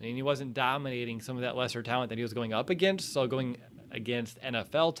BYU, and he wasn't dominating some of that lesser talent that he was going up against. So going against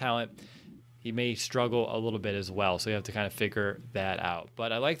NFL talent, he may struggle a little bit as well. So you have to kind of figure that out.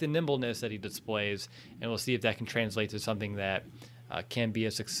 But I like the nimbleness that he displays, and we'll see if that can translate to something that can be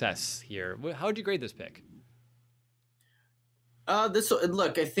a success here. How would you grade this pick?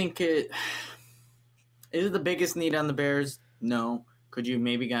 Look, I think is it the biggest need on the Bears? No. Could you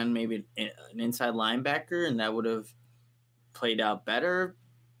maybe gotten an inside linebacker, and that would have played out better?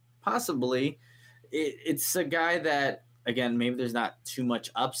 Possibly. It's a guy that, again, maybe there's not too much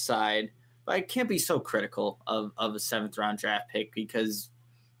upside, but I can't be so critical of a 7th round draft pick, because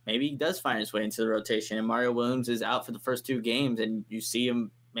maybe he does find his way into the rotation, and Mario Williams is out for the first 2 games, and you see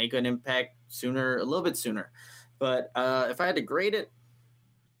him make an impact a little bit sooner. But if I had to grade it,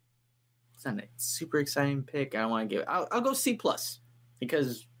 it's not a super exciting pick. I don't want to give it. I'll go C+,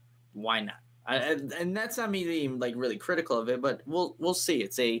 because why not? And that's not me being really critical of it, but we'll see.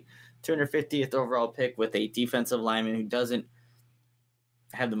 It's a 250th overall pick with a defensive lineman who doesn't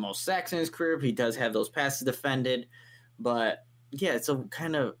have the most sacks in his career. He does have those passes defended, but yeah, it's a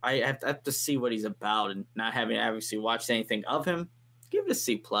kind of, I have to see what he's about, and not having obviously watched anything of him. Give it a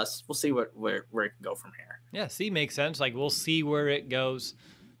C+. We'll see where it can go from here. Yeah, C makes sense. We'll see where it goes.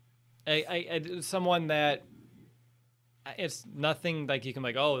 Someone that it's nothing you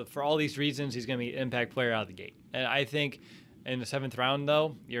can for all these reasons he's going to be an impact player out of the gate. And I think In the 7th round,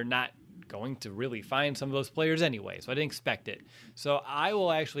 though, you're not going to really find some of those players anyway, so I didn't expect it. So I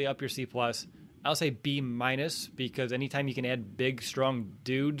will actually up your C+. I'll say B-, because anytime you can add big, strong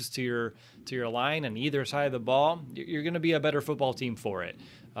dudes to your line on either side of the ball, you're going to be a better football team for it.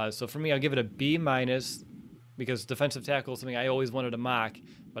 So for me, I'll give it a B-, because defensive tackle is something I always wanted to mock,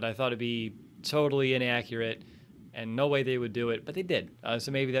 but I thought it'd be totally inaccurate and no way they would do it, but they did.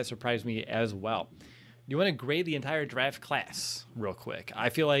 So maybe that surprised me as well. You want to grade the entire draft class real quick. I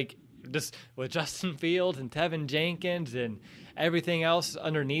feel like just with Justin Fields and Tevin Jenkins and everything else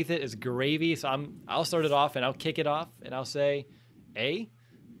underneath it is gravy. So I'll start it off and I'll kick it off and I'll say A.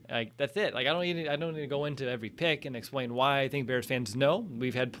 Like, that's it. Like, I don't need to go into every pick and explain why I think Bears fans know.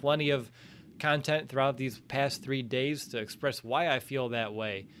 We've had plenty of content throughout these past 3 days to express why I feel that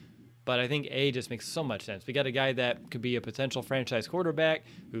way. But I think A just makes so much sense. We got a guy that could be a potential franchise quarterback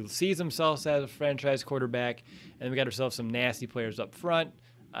who sees himself as a franchise quarterback, and we got ourselves some nasty players up front.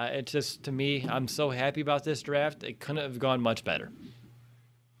 It's just, to me, I'm so happy about this draft. It couldn't have gone much better.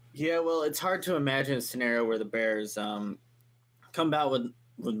 Yeah, well, it's hard to imagine a scenario where the Bears come out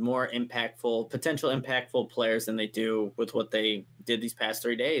with more potential impactful players than they do with what they did these past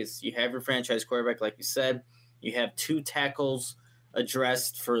 3 days. You have your franchise quarterback, like you said. You have 2 tackles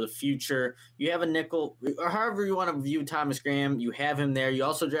addressed for the future. You have a nickel, or however you want to view Thomas Graham, you have him there. You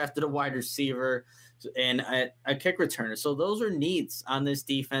also drafted a wide receiver and a kick returner. So those are needs on this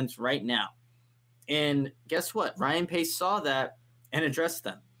defense right now. And guess what? Ryan Pace saw that and addressed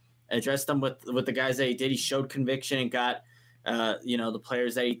them. Addressed them with the guys that he did. He showed conviction and got the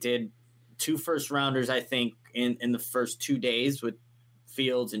players that he did. 2 first-rounders, I think, in the first 2 days with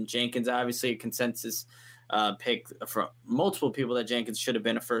Fields and Jenkins. Obviously, a consensus pick from multiple people that Jenkins should have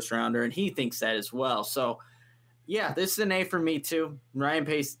been a first-rounder, and he thinks that as well. So, yeah, this is an A for me too. Ryan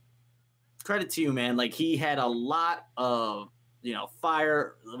Pace, credit to you, man. Like, he had a lot of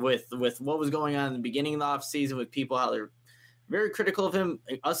fire with what was going on in the beginning of the offseason with people, how they're very critical of him,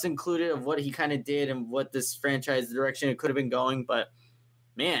 us included, of what he kind of did and what this franchise direction it could have been going. But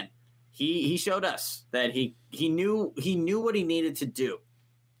man, he showed us that he knew what he needed to do,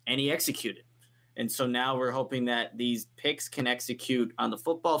 and he executed. And so now we're hoping that these picks can execute on the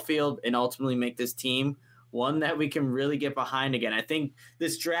football field and ultimately make this team one that we can really get behind again. I think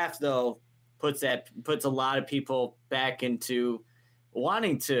this draft, though, puts a lot of people back into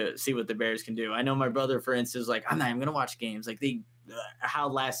wanting to see what the Bears can do. I know my brother, for instance, like, I'm not even going to watch games like how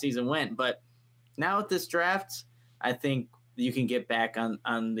last season went. But now with this draft, I think you can get back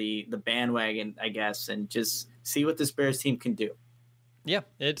on the bandwagon, I guess, and just see what this Bears team can do. Yeah,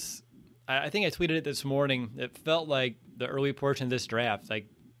 I think I tweeted it this morning. It felt like the early portion of this draft, like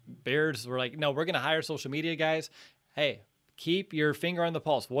Bears were like, no, we're going to hire social media guys. Hey, keep your finger on the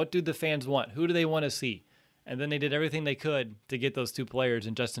pulse. What do the fans want? Who do they want to see? And then they did everything they could to get those 2 players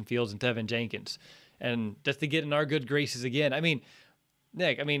in Justin Fields and Tevin Jenkins. And just to get in our good graces again. I mean,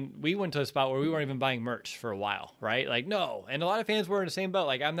 Nick, we went to a spot where we weren't even buying merch for a while, right? Like, no. And a lot of fans were in the same boat.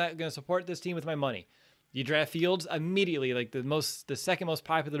 Like, I'm not going to support this team with my money. You draft Fields immediately, like the second most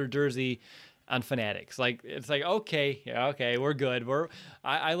popular jersey on Fanatics. Like, it's like, okay, we're good.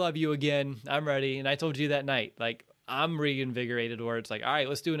 I love you again. I'm ready. And I told you that night, like, I'm reinvigorated where it's like, all right,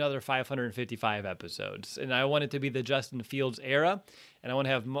 let's do another 555 episodes. And I want it to be the Justin Fields era. And I want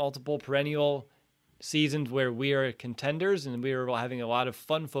to have multiple perennial seasons where we are contenders and we are having a lot of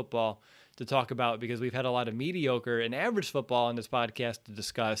fun football to talk about, because we've had a lot of mediocre and average football on this podcast to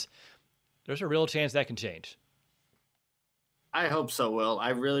discuss. There's a real chance that can change. I hope so, Will. I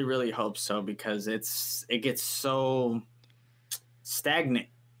really, really hope so, because it gets so stagnant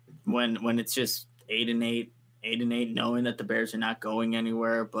when it's just 8-8, knowing that the Bears are not going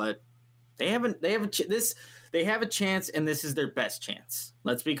anywhere. But they have a chance, and this is their best chance.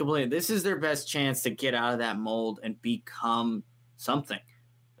 Let's be completely. This is their best chance to get out of that mold and become something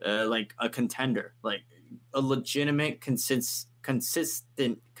like a contender, like a legitimate,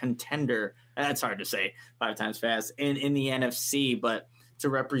 consistent contender. That's hard to say 5 times fast in the NFC, but to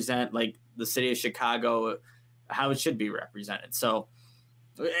represent like the city of Chicago, how it should be represented. So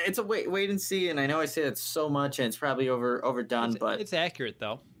it's a wait and see. And I know I say that so much, and it's probably overdone, but it's accurate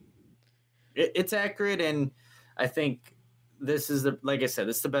though. It's accurate, and I think this is like I said,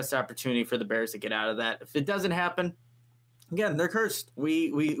 this is the best opportunity for the Bears to get out of that. If it doesn't happen, again, they're cursed.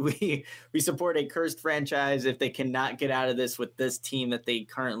 We support a cursed franchise if they cannot get out of this with this team that they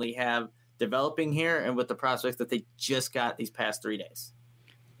currently have developing here, and with the prospects that they just got these past 3 days.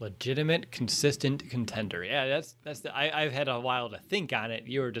 Legitimate, consistent contender. Yeah, I've had a while to think on it.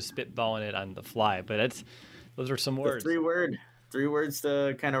 You were just spitballing it on the fly, but those are some words. Three words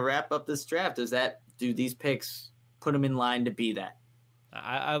to kind of wrap up this draft is that, do these picks put him in line to be that.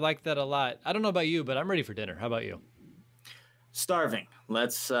 I like that a lot. I don't know about you, but I'm ready for dinner. How about you? Starving.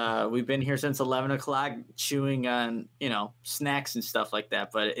 We've been here since 11 o'clock chewing on, snacks and stuff like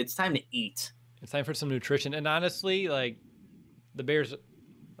that, but it's time to eat. It's time for some nutrition. And honestly, like the Bears,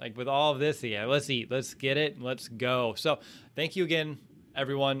 like with all of this, yeah, let's eat, let's get it, let's go. So thank you again,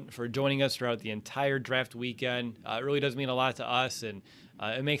 everyone, for joining us throughout the entire draft weekend. It really does mean a lot to us, and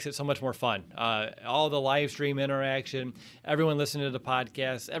it makes it so much more fun. All the live stream interaction, everyone listening to the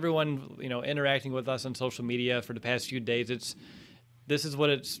podcast, everyone interacting with us on social media for the past few days. This is what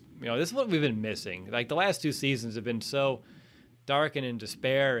we've been missing. Like the last 2 seasons have been so dark and in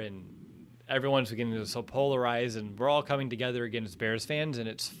despair, and everyone's getting so polarized, and we're all coming together again as Bears fans, and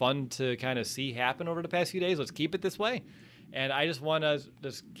it's fun to kind of see happen over the past few days. Let's keep it this way, and I just want to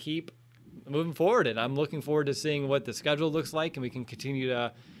just keep moving forward, and I'm looking forward to seeing what the schedule looks like, and we can continue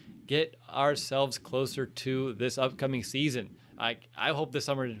to get ourselves closer to this upcoming season. I hope this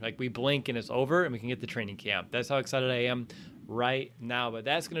summer, we blink and it's over and we can get the training camp. That's how excited I am right now. But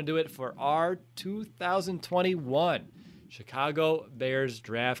that's going to do it for our 2021 Chicago Bears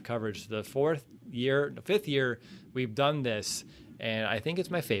draft coverage. The fifth year we've done this, and I think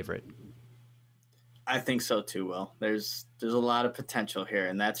it's my favorite. I think so too, Will. There's a lot of potential here,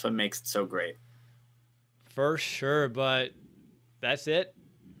 and that's what makes it so great. For sure, but that's it.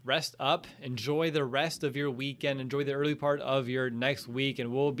 Rest up. Enjoy the rest of your weekend. Enjoy the early part of your next week,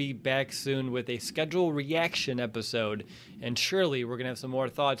 and we'll be back soon with a schedule reaction episode. And surely we're going to have some more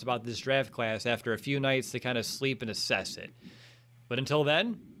thoughts about this draft class after a few nights to kind of sleep and assess it. But until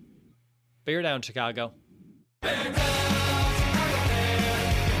then, bear down, Chicago. Bear down!